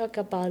when you talk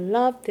about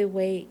love the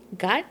way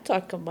God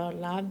talks about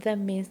love, that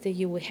means that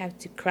you will have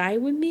to cry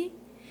with me.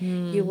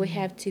 You will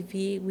have to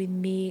be with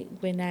me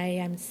when I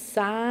am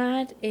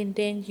sad, and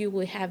then you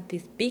will have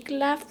this big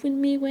laugh with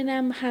me when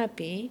I'm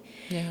happy.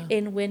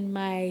 And when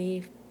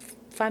my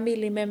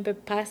family member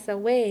pass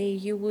away,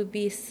 you will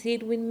be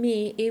sit with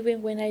me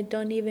even when I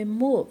don't even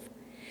move.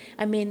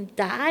 I mean,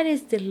 that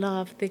is the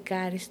love that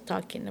God is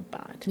talking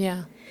about.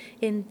 Yeah.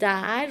 And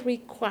that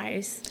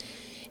requires,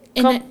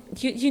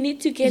 you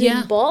need to get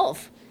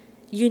involved.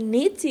 You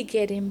need to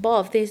get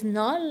involved. There's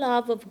no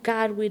love of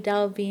God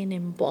without being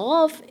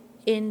involved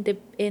in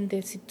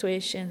the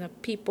situation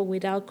of people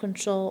without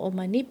control or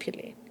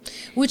manipulate.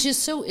 Which is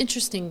so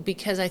interesting,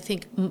 because I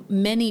think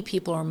many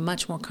people are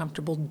much more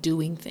comfortable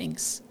doing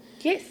things.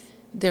 Yes.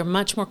 They're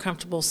much more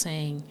comfortable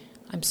saying,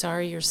 I'm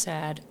sorry you're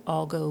sad,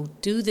 I'll go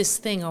do this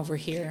thing over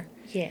here.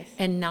 Yes.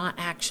 And not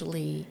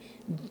actually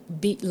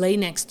lay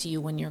next to you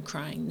when you're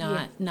crying,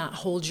 not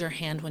hold your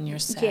hand when you're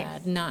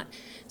sad, not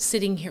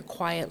sitting here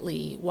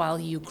quietly while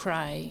you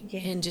cry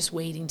and just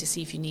waiting to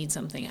see if you need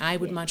something. I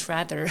would much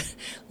rather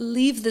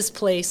leave this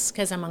place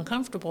because I'm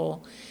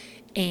uncomfortable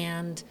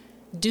and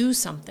do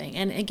something.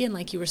 And again,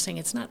 like you were saying,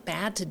 it's not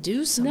bad to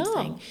do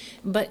something,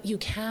 but you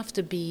have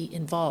to be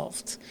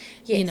involved.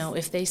 Yes.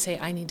 If they say,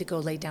 I need to go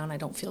lay down, I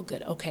don't feel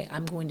good. Okay,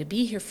 I'm going to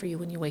be here for you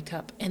when you wake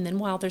up. And then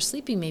while they're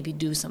sleeping, maybe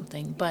do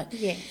something. But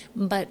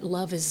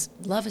love is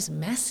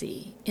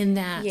messy in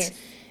that,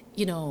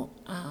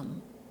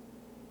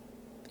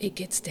 it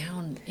gets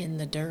down in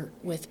the dirt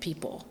with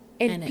people.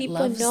 And people it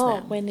loves know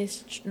them. when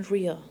it's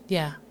real.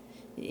 Yeah.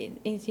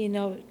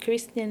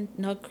 Christian,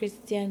 no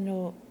Christian,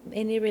 or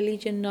any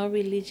religion, no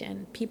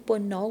religion. People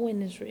know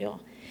when it's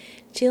real.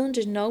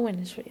 Children know when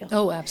it's real.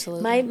 Oh,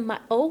 absolutely. My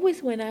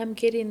always when I'm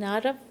getting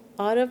out of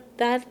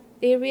that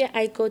area,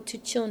 I go to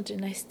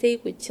children. I stay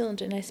with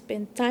children. I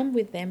spend time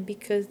with them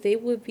because they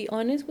would be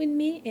honest with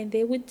me and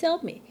they would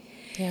tell me.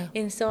 Yeah.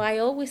 And so I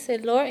always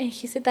said, Lord, and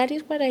he said, that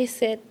is what I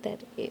said,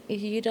 that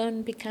if you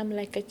don't become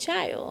like a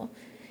child,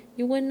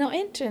 you will not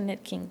enter in the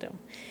kingdom.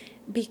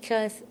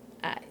 Because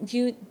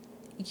you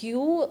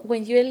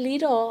when you're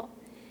little,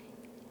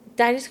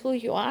 that is who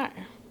you are,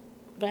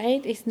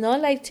 right? It's not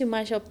like too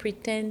much of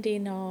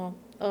pretending or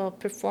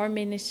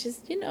performing. It's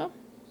just,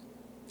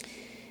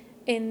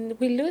 and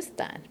we lose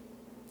that.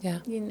 Yeah.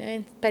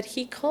 But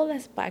he called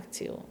us back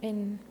to.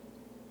 And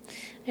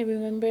I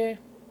remember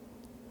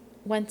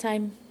one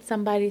time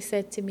somebody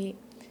said to me,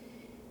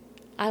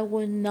 I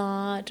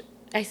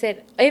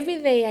said,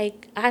 every day I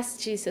ask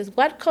Jesus,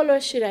 what color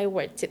should I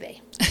wear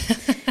today?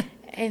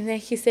 And then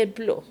he said,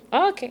 blue.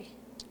 Okay.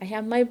 I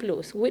have my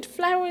blues, with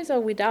flowers or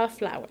without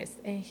flowers?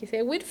 And he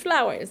said, with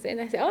flowers. And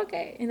I said,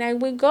 okay. And I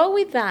will go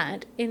with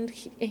that. And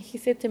he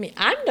said to me,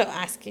 I'm not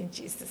asking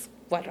Jesus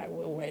what I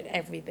will wear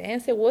every day. I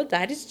said, well,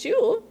 that is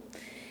true.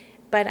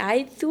 But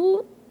I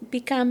do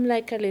become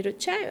like a little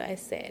child, I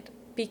said,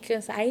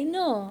 because I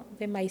know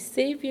that my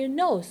Savior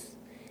knows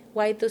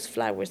why those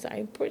flowers are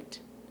important.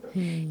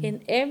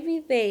 And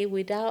every day,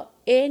 without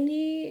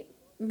any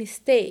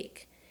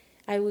mistake,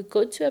 I would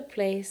go to a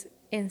place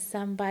and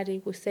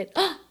somebody would say,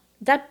 oh,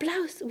 that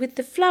blouse with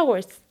the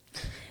flowers.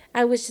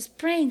 I was just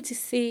praying to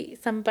see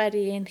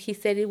somebody, and he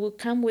said it would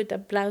come with a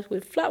blouse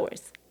with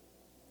flowers,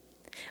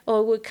 or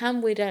it would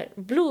come with a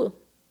blue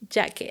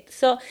jacket.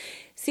 So,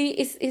 see,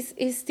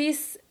 it's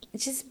this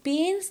just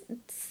being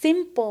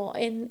simple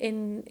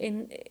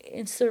and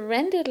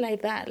surrendered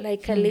like that,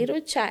 like a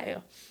little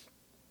child,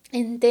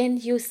 and then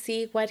you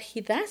see what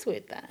he does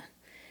with that,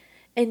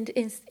 and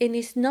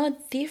it's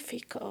not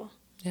difficult.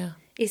 Yeah,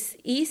 it's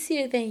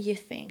easier than you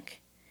think.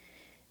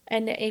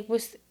 And it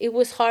was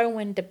hard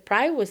when the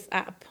pride was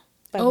up.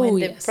 But when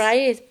the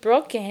pride is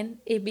broken,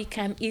 it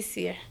becomes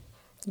easier.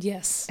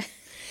 Yes.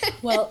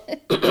 Well,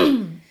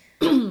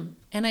 and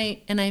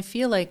I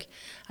feel like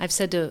I've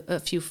said to a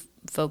few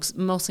folks,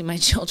 mostly my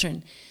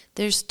children,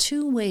 there's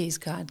two ways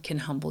God can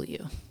humble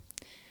you.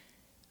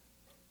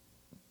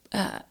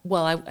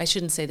 I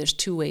shouldn't say there's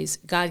two ways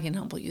God can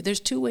humble you. There's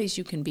two ways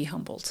you can be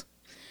humbled.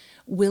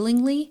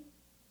 willingly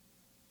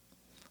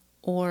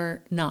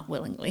or not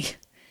willingly.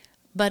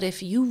 But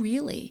if you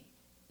really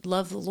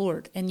love the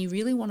Lord and you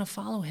really want to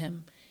follow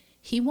him,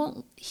 he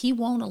won't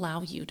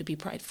allow you to be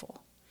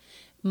prideful.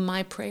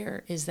 My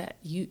prayer is that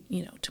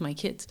to my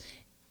kids,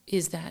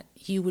 is that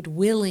you would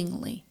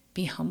willingly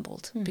be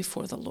humbled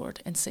before the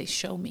Lord and say,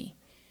 show me.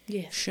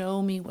 Yes.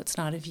 Show me what's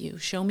not of you.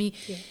 Show me,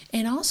 yes.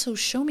 and also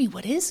show me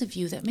what is of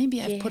you that maybe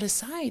I've put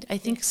aside. I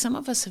think some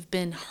of us have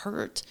been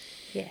hurt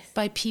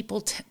by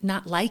people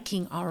not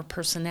liking our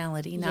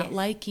personality, not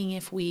liking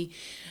if we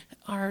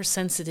are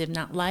sensitive,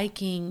 not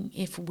liking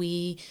if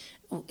we,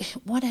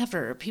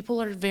 whatever.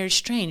 People are very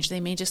strange. They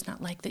may just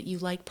not like that you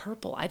like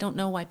purple. I don't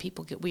know why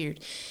people get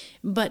weird.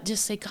 But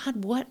just say,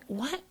 God, what?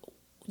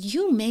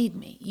 You made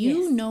me.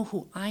 You know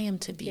who I am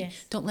to be.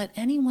 Yes. Don't let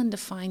anyone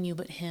define you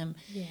but him.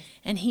 Yes.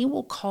 And he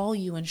will call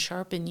you and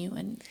sharpen you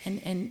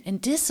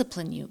and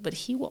discipline you, but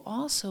he will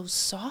also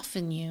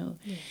soften you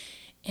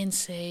and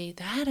say,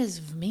 that is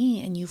of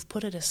me, and you've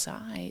put it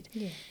aside.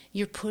 Yes.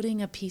 You're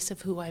putting a piece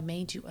of who I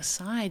made you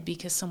aside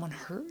because someone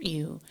hurt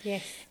you.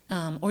 Yes.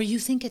 Or you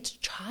think it's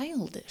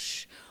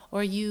childish,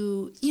 or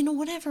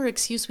whatever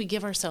excuse we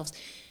give ourselves.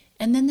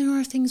 And then there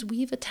are things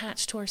we've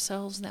attached to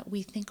ourselves that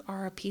we think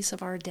are a piece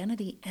of our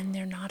identity, and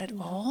they're not at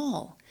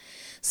all.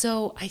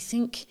 So I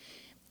think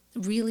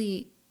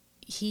really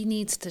he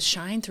needs to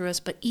shine through us,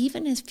 but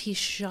even if he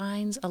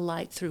shines a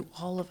light through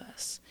all of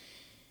us,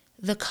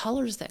 the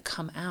colors that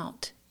come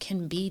out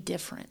can be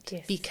different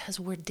because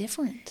we're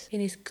different.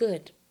 And it's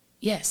good.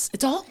 Yes,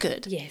 it's all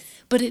good. Yes.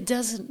 But it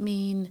doesn't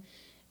mean...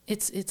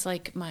 It's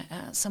like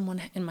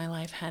someone in my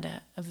life had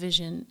a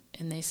vision,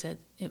 and they said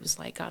it was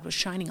like God was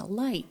shining a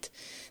light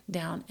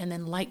down, and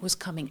then light was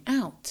coming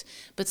out.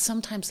 But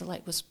sometimes the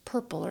light was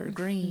purple or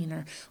green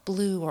or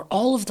blue or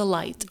all of the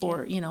light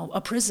or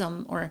a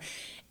prism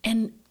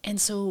and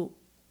so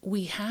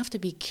we have to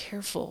be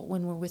careful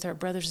when we're with our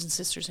brothers and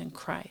sisters in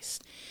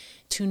Christ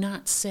to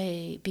not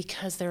say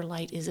because their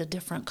light is a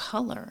different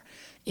color,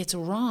 it's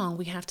wrong.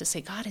 We have to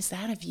say, God, is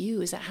that of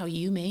you? Is that how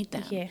you made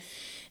them? Yes.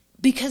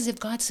 Because if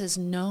God says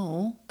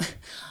no,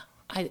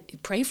 I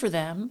pray for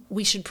them,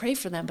 we should pray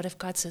for them. But if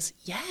God says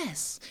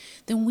yes,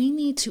 then we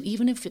need to,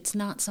 even if it's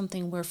not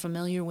something we're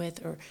familiar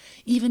with, or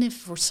even if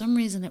for some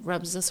reason it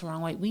rubs us the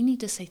wrong way, we need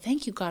to say,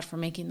 thank you, God, for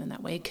making them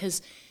that way,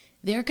 because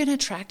they're going to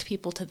attract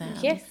people to them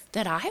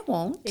that I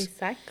won't.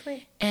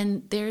 Exactly.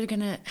 And they're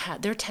going to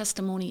their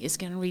testimony is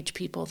going to reach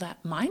people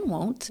that mine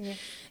won't.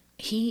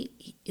 Yes.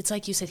 It's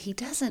like you said, he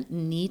doesn't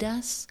need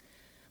us,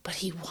 but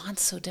he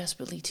wants so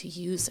desperately to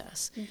use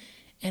us. Mm-hmm.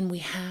 And we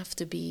have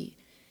to be,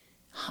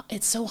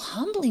 it's so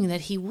humbling that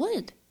he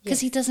would,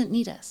 because he doesn't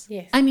need us.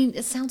 Yes. I mean,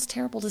 it sounds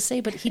terrible to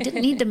say, but he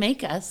didn't need to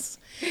make us.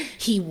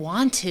 He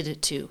wanted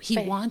it to. He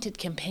wanted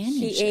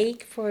companionship. He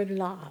ached for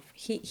love.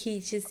 He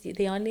just,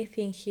 the only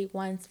thing he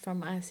wants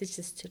from us is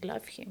just to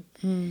love him.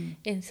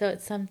 And so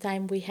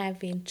sometimes we have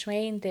been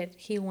trained that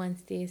he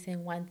wants this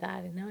and wants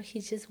that. He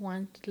just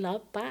wants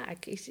love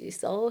back.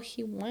 It's all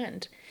he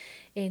wants.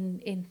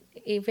 And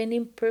even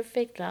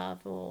imperfect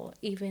love, or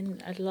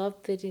even a love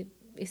that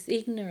is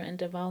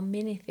ignorant about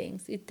many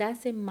things, it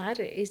doesn't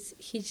matter.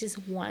 He just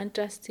wants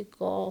us to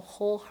go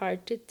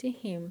wholehearted to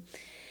him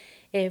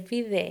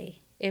every day,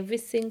 every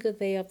single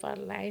day of our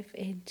life,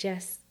 and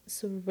just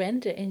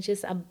surrender and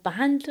just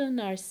abandon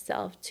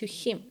ourselves to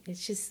him.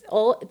 It's just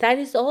that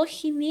is all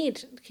he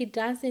needs. He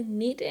doesn't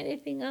need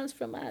anything else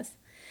from us.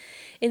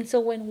 And so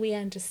when we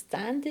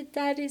understand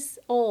that is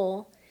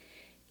all,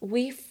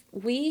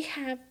 we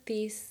have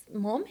these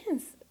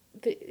moments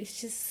that it's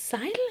just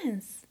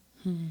silence.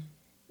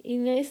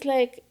 It's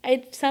like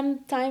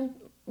sometimes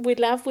we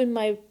laugh with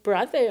my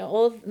brother,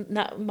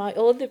 not my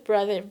older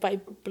brother by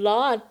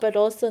blood, but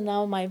also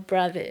now my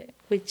brother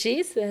with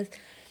Jesus.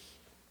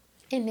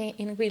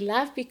 And we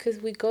laugh because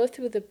we go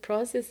through the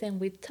process and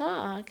we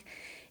talk.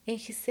 And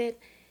he said,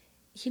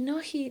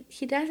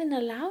 he doesn't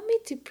allow me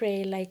to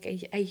pray like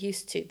I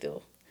used to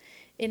do.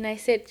 And I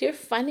said, you're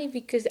funny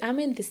because I'm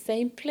in the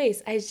same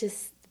place. I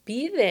just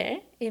be there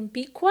and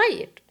be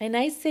quiet. And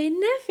I say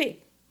nothing.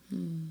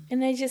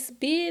 And I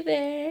just be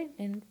there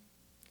and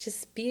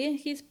just be in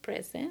his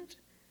presence.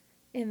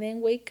 And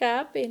then wake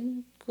up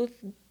and go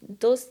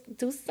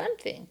do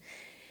something.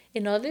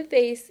 In other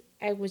days,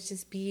 I would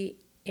just be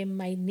in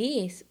my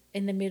knees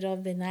in the middle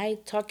of the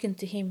night talking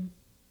to him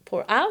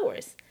for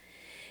hours.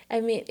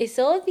 I mean, it's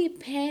all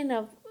depend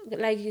of,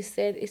 like you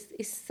said,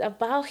 it's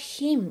about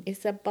him.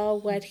 It's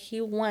about what he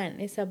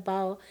wants. It's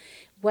about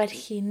what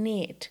he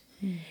needs.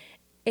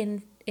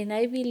 And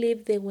I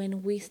believe that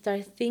when we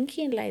start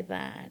thinking like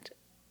that,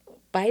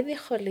 by the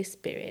Holy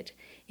Spirit,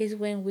 is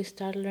when we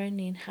start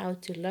learning how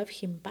to love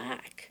him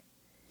back.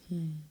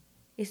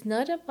 It's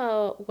not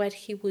about what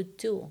he would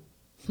do.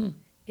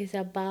 It's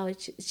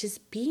about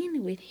just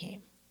being with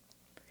him.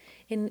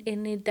 And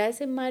it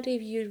doesn't matter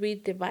if you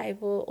read the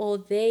Bible all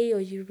day or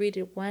you read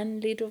it one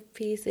little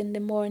piece in the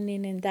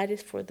morning and that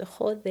is for the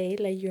whole day,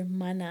 like your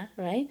manna,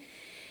 right?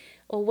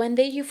 Or one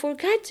day you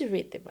forgot to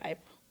read the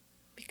Bible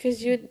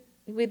because you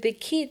with the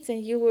kids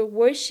and you were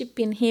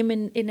worshiping him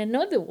in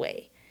another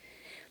way.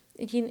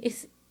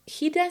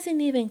 He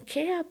doesn't even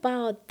care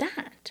about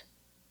that.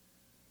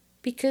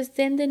 Because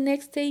then the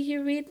next day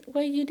you read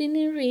what you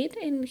didn't read,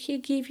 and he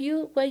give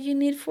you what you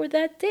need for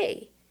that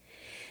day.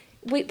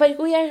 But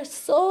we are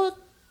so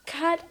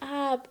caught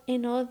up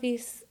in all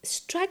this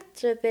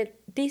structure that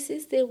this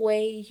is the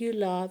way you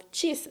love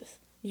Jesus.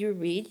 You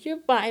read your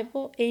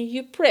Bible and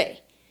you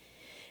pray.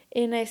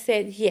 And I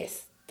said,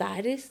 yes,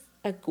 that is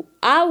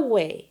our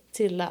way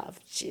to love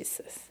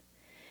Jesus.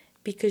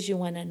 Because you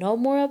want to know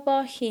more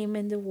about him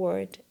and the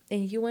word,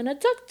 and you want to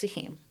talk to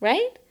him,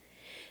 right?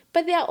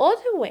 But there are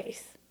other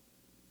ways.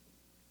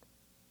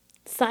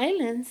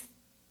 Silence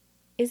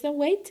is a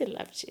way to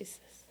love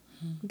Jesus.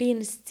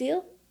 Being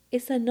still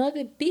is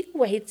another big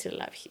way to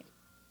love him.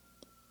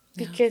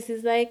 Because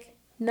it's like,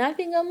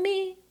 nothing on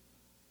me,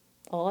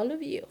 all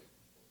of you.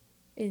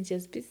 And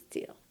just be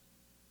still.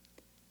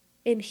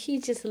 And he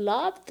just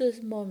loved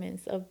those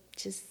moments of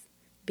just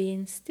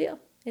being still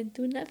and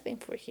do nothing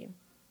for him.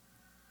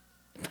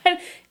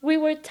 But we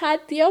were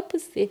taught the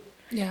opposite.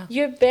 Yeah.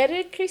 You're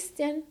better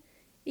Christian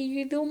if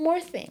you do more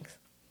things.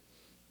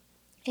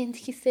 And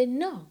he said,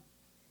 no.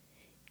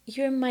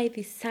 You're my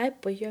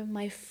disciple. You're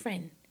my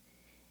friend.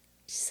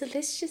 So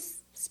let's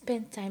just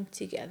spend time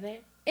together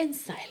in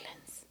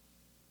silence.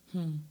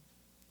 And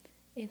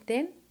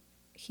then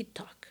he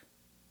talked.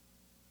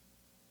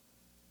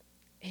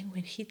 And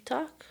when he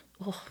talked,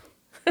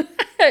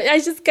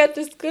 I just got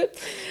this good.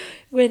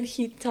 When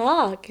he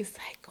talked, it's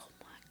like, oh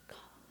my God.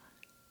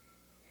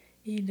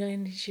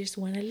 And you just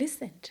want to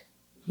listen.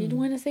 You don't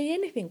want to say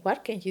anything.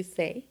 What can you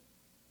say?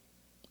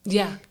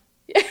 Yeah.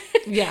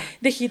 Yeah.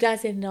 That he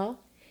doesn't know.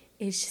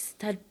 It's just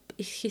that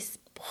it's his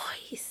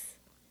voice.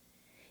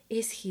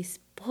 It's his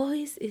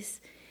voice.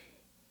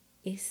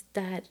 Is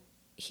that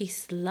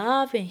his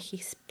love and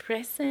his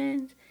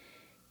presence.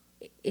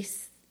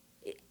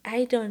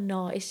 I don't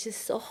know. It's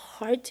just so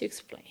hard to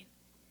explain.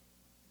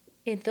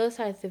 And those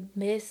are the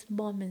best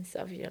moments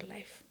of your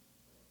life.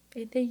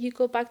 And then you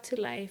go back to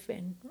life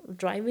and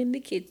driving the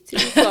kids to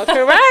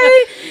soccer,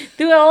 right?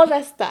 Do all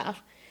that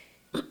stuff.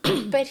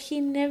 But he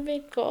never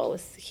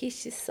goes.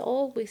 He's just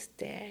always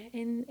there.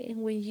 And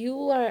when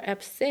you are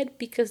upset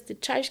because the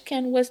trash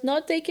can was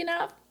not taken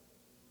out,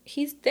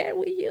 he's there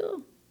with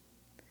you.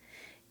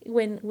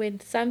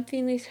 When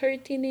something is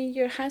hurting in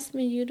your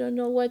husband, you don't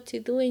know what to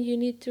do and you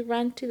need to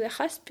run to the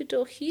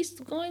hospital, he's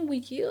going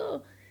with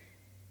you.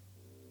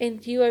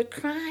 And you are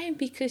crying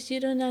because you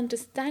don't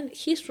understand.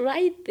 He's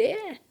right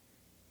there.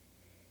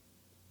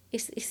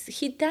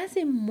 He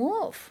doesn't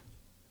move.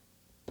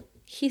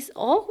 He's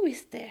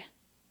always there.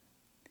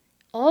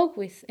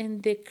 Always.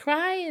 And the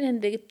crying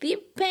and the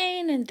deep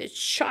pain and the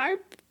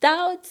sharp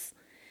doubts.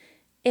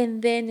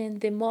 And then in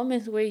the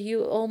moments where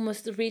you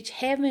almost reach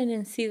heaven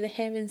and see the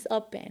heavens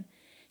open,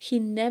 he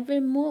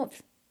never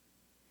moves.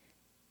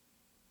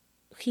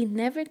 He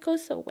never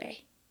goes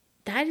away.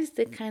 That is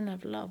the kind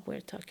of love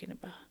we're talking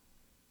about.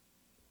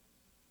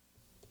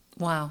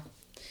 Wow.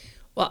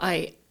 Well,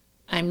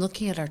 I'm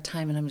looking at our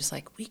time and I'm just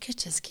like, we could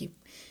just keep,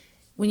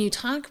 when you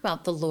talk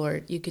about the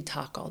Lord, you could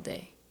talk all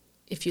day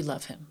if you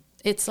love him.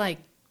 It's like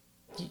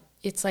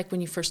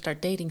when you first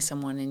start dating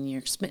someone and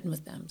you're smitten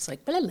with them. It's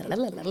like, blah, blah,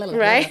 blah, blah, blah,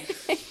 right?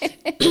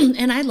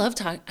 And I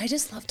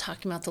just love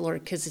talking about the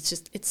Lord because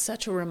it's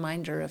such a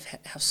reminder of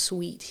how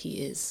sweet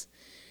he is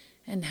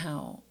and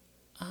how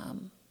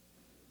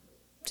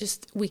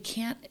we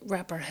can't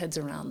wrap our heads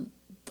around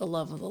the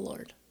love of the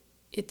Lord.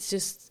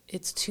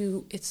 It's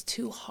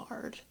too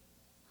hard.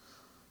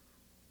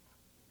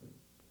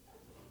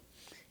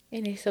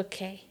 And it's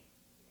okay.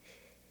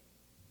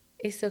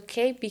 It's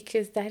okay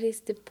because that is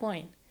the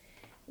point.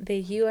 That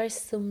you are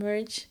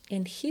submerged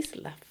in his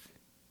love.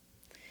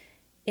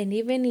 And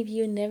even if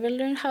you never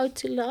learn how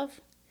to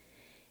love,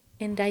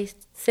 and I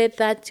said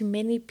that to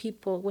many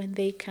people when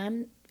they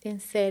come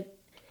and said,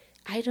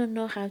 I don't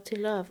know how to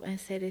love. I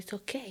said, it's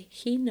okay.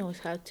 He knows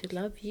how to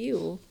love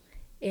you.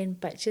 And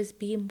by just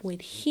being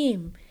with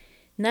him,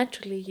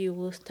 naturally you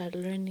will start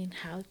learning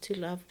how to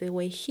love the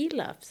way he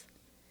loves.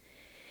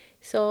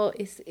 So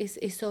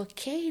it's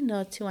okay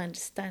not to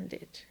understand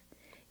it.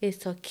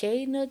 It's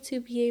okay not to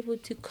be able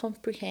to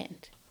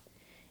comprehend.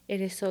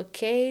 It is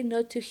okay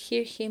not to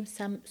hear him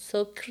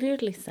so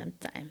clearly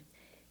sometimes.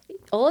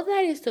 All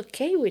that is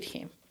okay with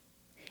him.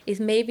 It's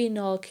maybe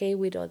not okay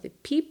with other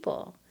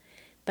people,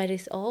 but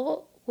it's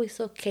always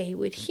okay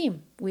with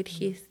him, with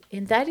his,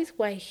 and that is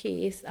why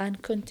he is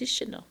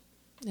unconditional.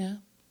 Yeah.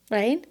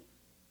 Right?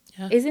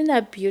 Yeah. Isn't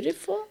that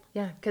beautiful?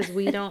 Yeah, because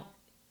we don't.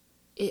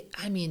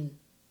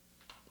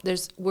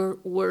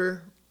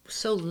 We're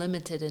so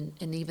limited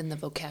in even the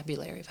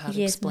vocabulary of how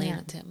to explain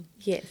it to him.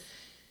 Yes.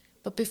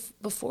 But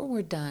before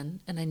we're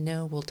done, and I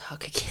know we'll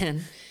talk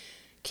again,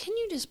 can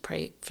you just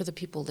pray for the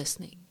people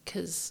listening?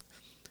 Because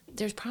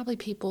there's probably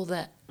people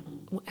that,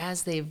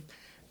 as they've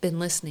been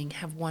listening,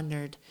 have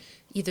wondered,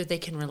 either they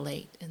can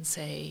relate and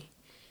say,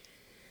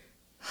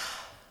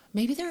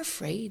 maybe they're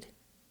afraid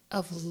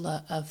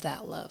of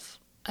that love.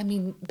 I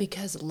mean,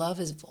 because love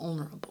is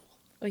vulnerable.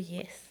 Oh,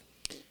 yes.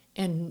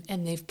 And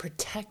they've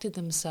protected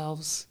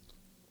themselves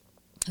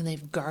and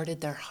they've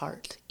guarded their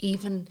heart.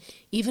 Even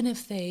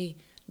if they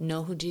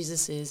know who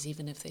Jesus is,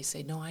 even if they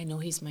say, no, I know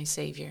he's my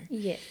Savior.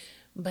 Yes.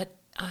 But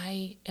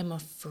I am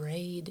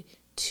afraid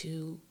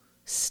to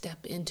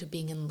step into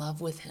being in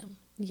love with him.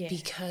 Yes.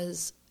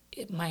 Because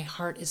my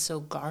heart is so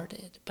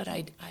guarded. But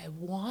I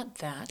want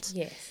that.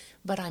 Yes.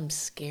 But I'm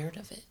scared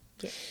of it.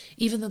 Yes.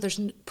 Even though there's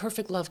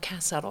perfect love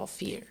casts out all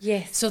fear.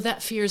 Yes. So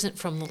that fear isn't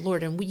from the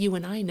Lord, and you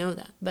and I know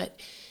that. But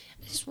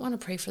I just want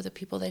to pray for the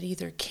people that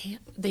either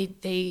can't,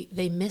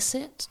 they miss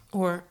it,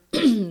 or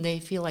they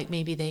feel like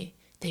maybe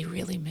they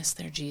really miss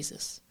their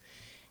Jesus,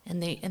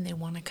 and they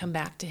want to come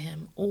back to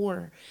him,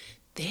 or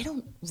they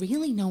don't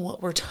really know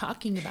what we're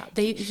talking about.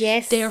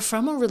 They're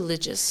from a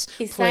religious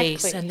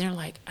place, and they're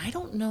like, I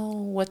don't know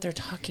what they're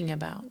talking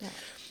about. No.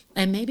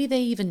 And maybe they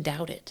even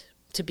doubt it,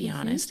 to be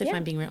honest, if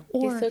I'm being real.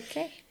 Or, it's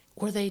okay.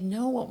 Or they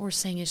know what we're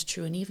saying is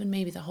true, and even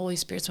maybe the Holy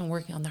Spirit's been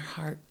working on their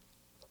heart,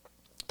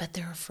 but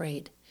they're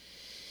afraid.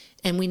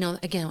 And we know,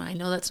 again, I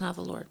know that's not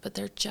the Lord, but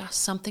they're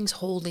just, something's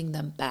holding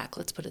them back.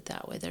 Let's put it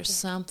that way. There's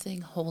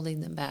something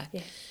holding them back.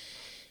 Yes.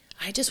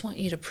 I just want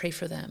you to pray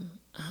for them.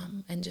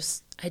 And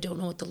just, I don't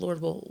know what the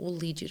Lord will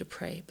lead you to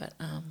pray, but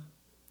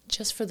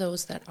just for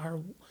those that are,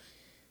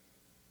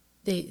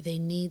 they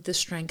need the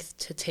strength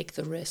to take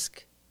the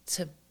risk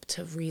to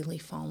really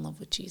fall in love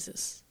with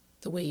Jesus,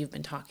 the way you've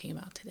been talking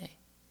about today.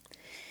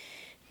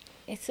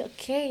 It's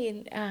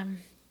okay.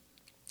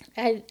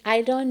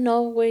 I don't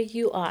know where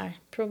you are.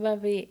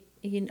 Probably,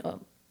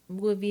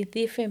 will be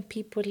different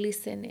people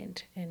listening,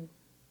 and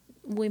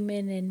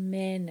women and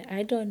men.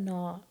 I don't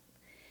know.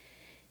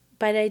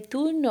 But I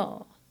do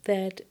know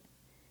that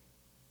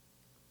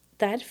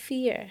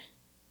fear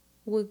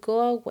will go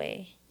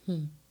away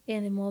in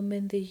the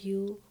moment that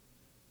you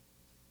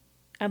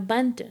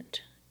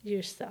abandoned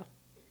yourself.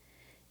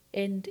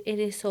 And it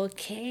is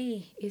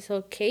okay. It's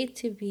okay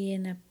to be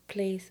in a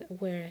place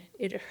where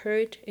it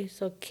hurt.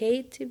 It's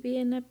okay to be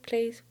in a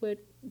place where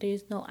there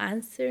is no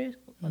answer.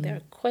 There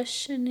are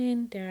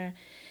questioning. There are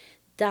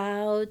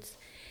doubts.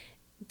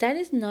 That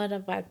is not a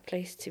bad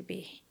place to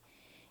be,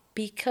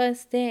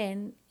 because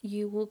then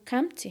you will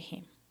come to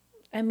him.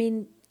 I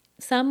mean,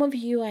 some of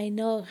you I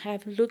know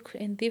have looked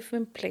in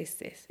different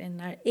places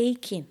and are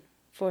aching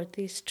for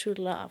this true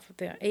love.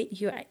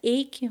 You are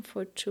aching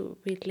for true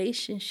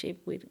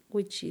relationship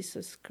with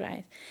Jesus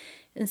Christ.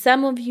 And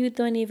some of you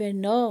don't even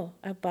know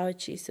about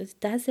Jesus.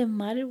 Doesn't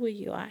matter where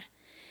you are.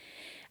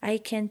 I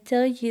can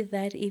tell you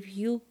that if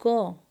you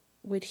go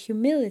with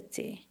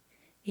humility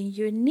in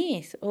your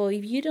knees, or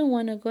if you don't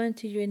want to go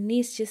into your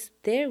knees, just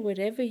there,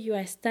 wherever you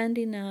are,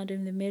 standing out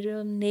in the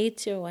middle of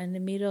nature, or in the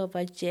middle of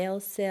a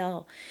jail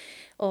cell,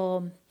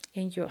 or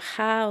in your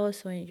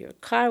house, or in your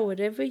car,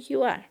 wherever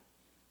you are,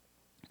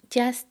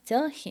 just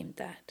tell him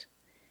that,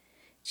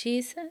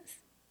 Jesus,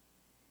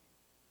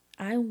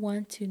 I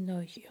want to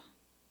know you.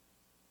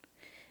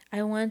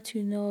 I want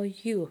to know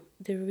you,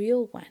 the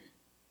real one.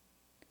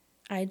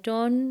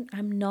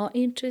 I'm not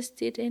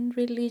interested in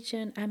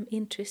religion. I'm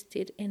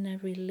interested in a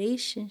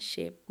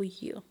relationship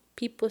with you.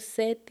 People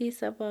said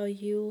this about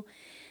you.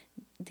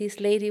 This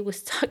lady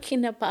was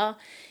talking about,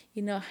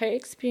 her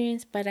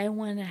experience, but I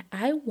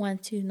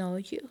want to know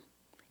you.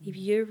 If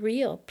you're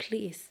real,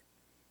 please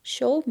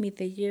show me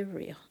that you're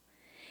real.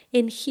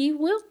 And he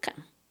will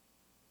come.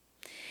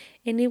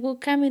 And it will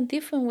come in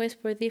different ways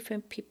for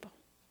different people.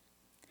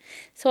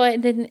 So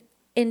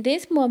in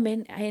this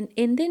moment,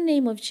 in the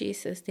name of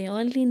Jesus, the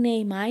only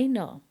name I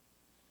know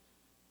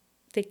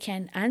that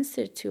can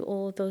answer to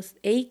all those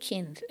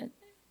aching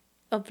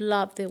of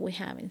love that we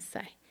have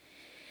inside.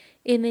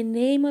 In the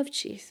name of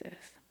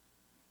Jesus,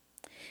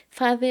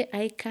 Father,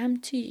 I come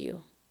to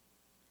you.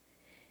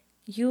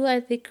 You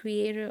are the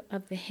creator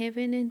of the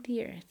heaven and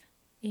the earth,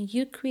 and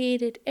you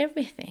created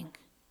everything.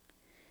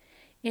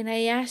 And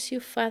I ask you,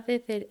 Father,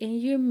 that in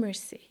your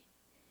mercy,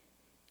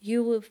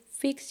 you will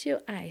fix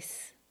your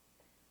eyes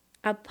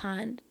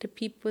upon the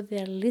people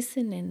that are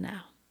listening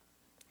now.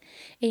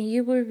 And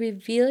you will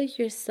reveal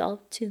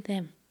yourself to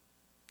them.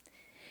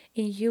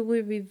 And you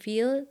will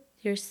reveal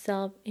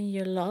yourself in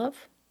your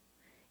love,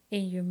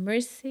 in your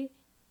mercy,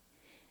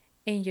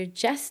 in your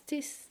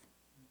justice,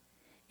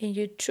 in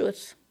your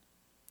truth.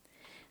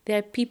 There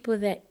are people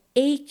that are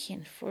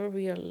aching for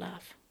real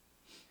love.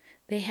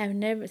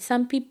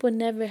 Some people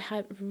never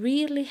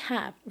really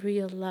have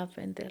real love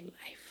in their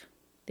life.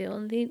 They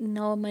only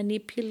know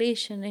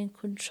manipulation and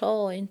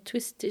control and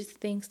twisted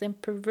things and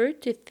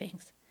perverted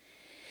things.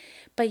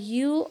 But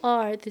you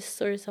are the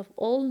source of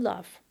all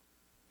love.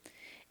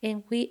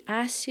 And we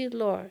ask you,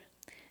 Lord,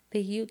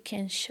 that you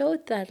can show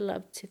that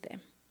love to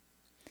them.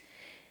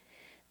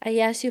 I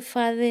ask you,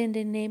 Father, in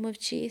the name of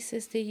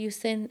Jesus, that you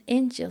send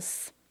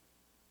angels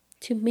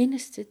to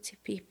minister to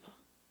people,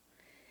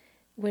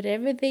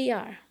 wherever they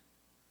are.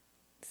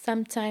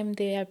 Sometimes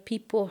there are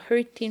people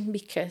hurting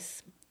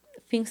because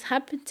things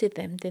happen to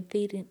them that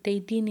they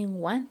didn't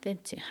want them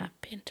to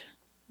happen.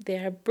 They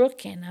are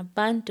broken,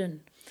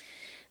 abandoned.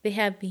 They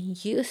have been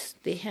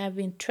used. They have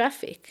been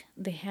trafficked.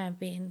 They have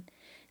been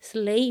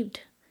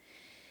slaved.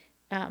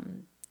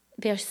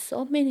 There are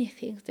so many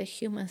things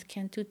that humans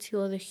can do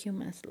to other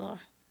humans, Lord.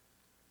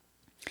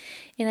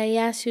 And I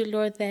ask you,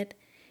 Lord, that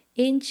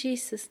in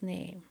Jesus'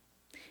 name,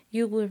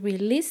 you will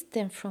release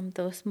them from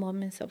those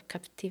moments of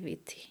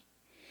captivity.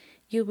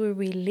 You will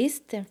release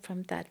them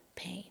from that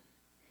pain.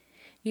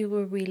 You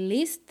will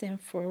release them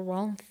for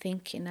wrong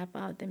thinking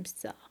about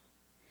themselves.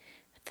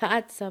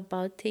 Thoughts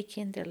about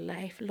taking their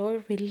life.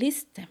 Lord,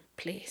 release them,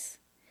 please.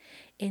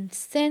 And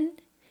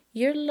send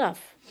your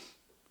love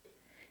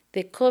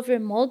that cover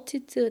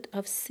multitude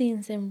of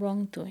sins and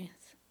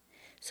wrongdoings,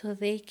 so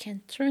they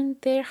can turn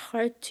their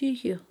heart to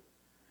you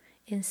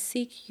and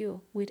seek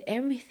you with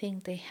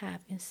everything they have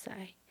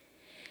inside.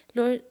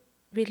 Lord,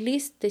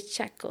 release the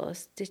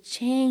shackles, the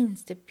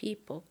chains the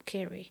people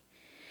carry.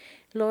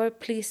 Lord,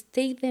 please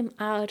take them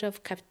out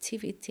of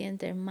captivity in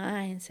their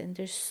minds and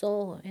their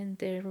soul and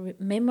their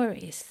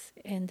memories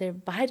and their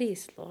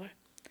bodies, Lord.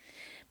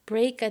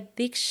 Break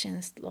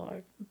addictions,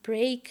 Lord.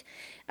 Break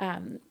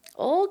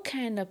all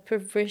kind of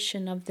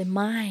perversion of the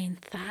mind,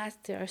 thoughts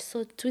that are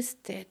so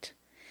twisted.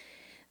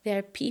 There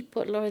are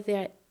people, Lord, they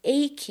are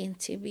aching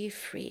to be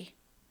free.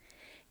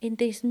 And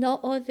there's no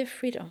other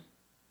freedom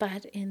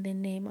but in the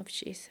name of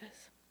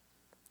Jesus.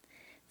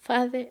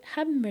 Father,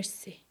 have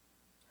mercy.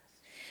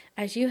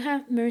 As you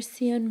have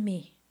mercy on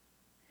me,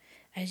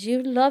 as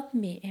you love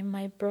me in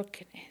my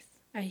brokenness,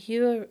 as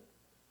you are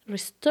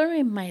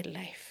restoring my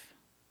life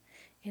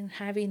and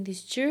having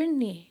this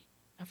journey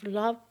of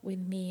love with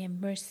me and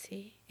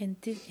mercy and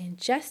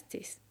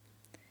justice,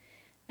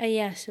 I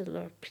ask you,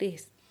 Lord,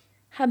 please,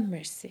 have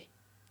mercy.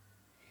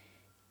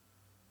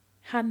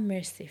 Have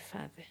mercy,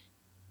 Father.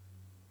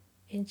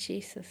 In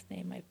Jesus'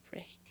 name I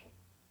pray.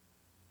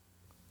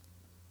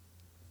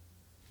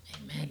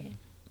 Amen.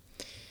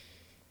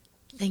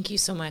 Thank you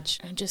so much.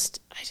 I just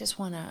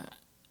want to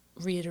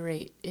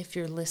reiterate, if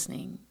you're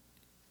listening,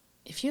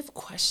 if you have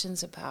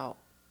questions about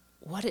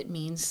what it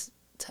means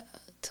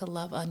to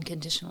love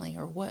unconditionally,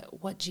 or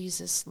what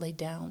Jesus laid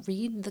down,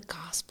 read the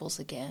Gospels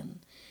again.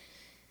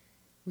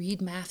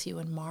 Read Matthew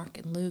and Mark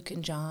and Luke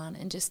and John,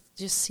 and just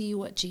see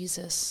what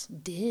Jesus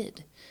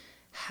did,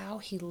 how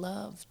he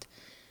loved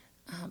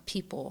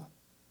people,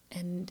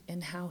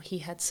 and how he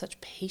had such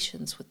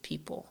patience with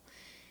people.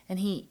 And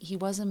he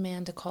was a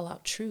man to call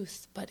out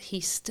truth, but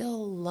he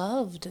still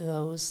loved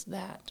those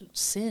that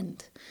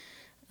sinned.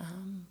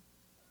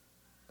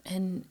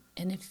 And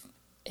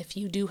if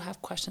you do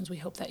have questions, we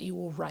hope that you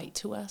will write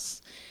to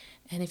us.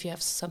 And if you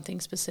have something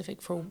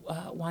specific for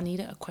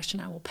Juanita, a question,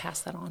 I will pass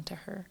that on to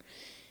her.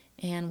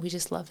 And we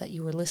just love that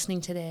you were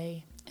listening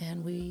today.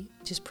 And we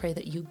just pray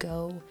that you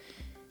go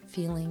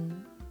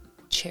feeling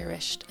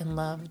cherished and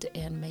loved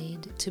and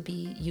made to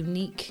be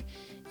unique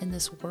in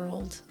this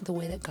world the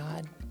way that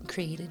God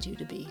created you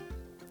to be.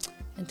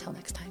 Until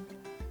next time.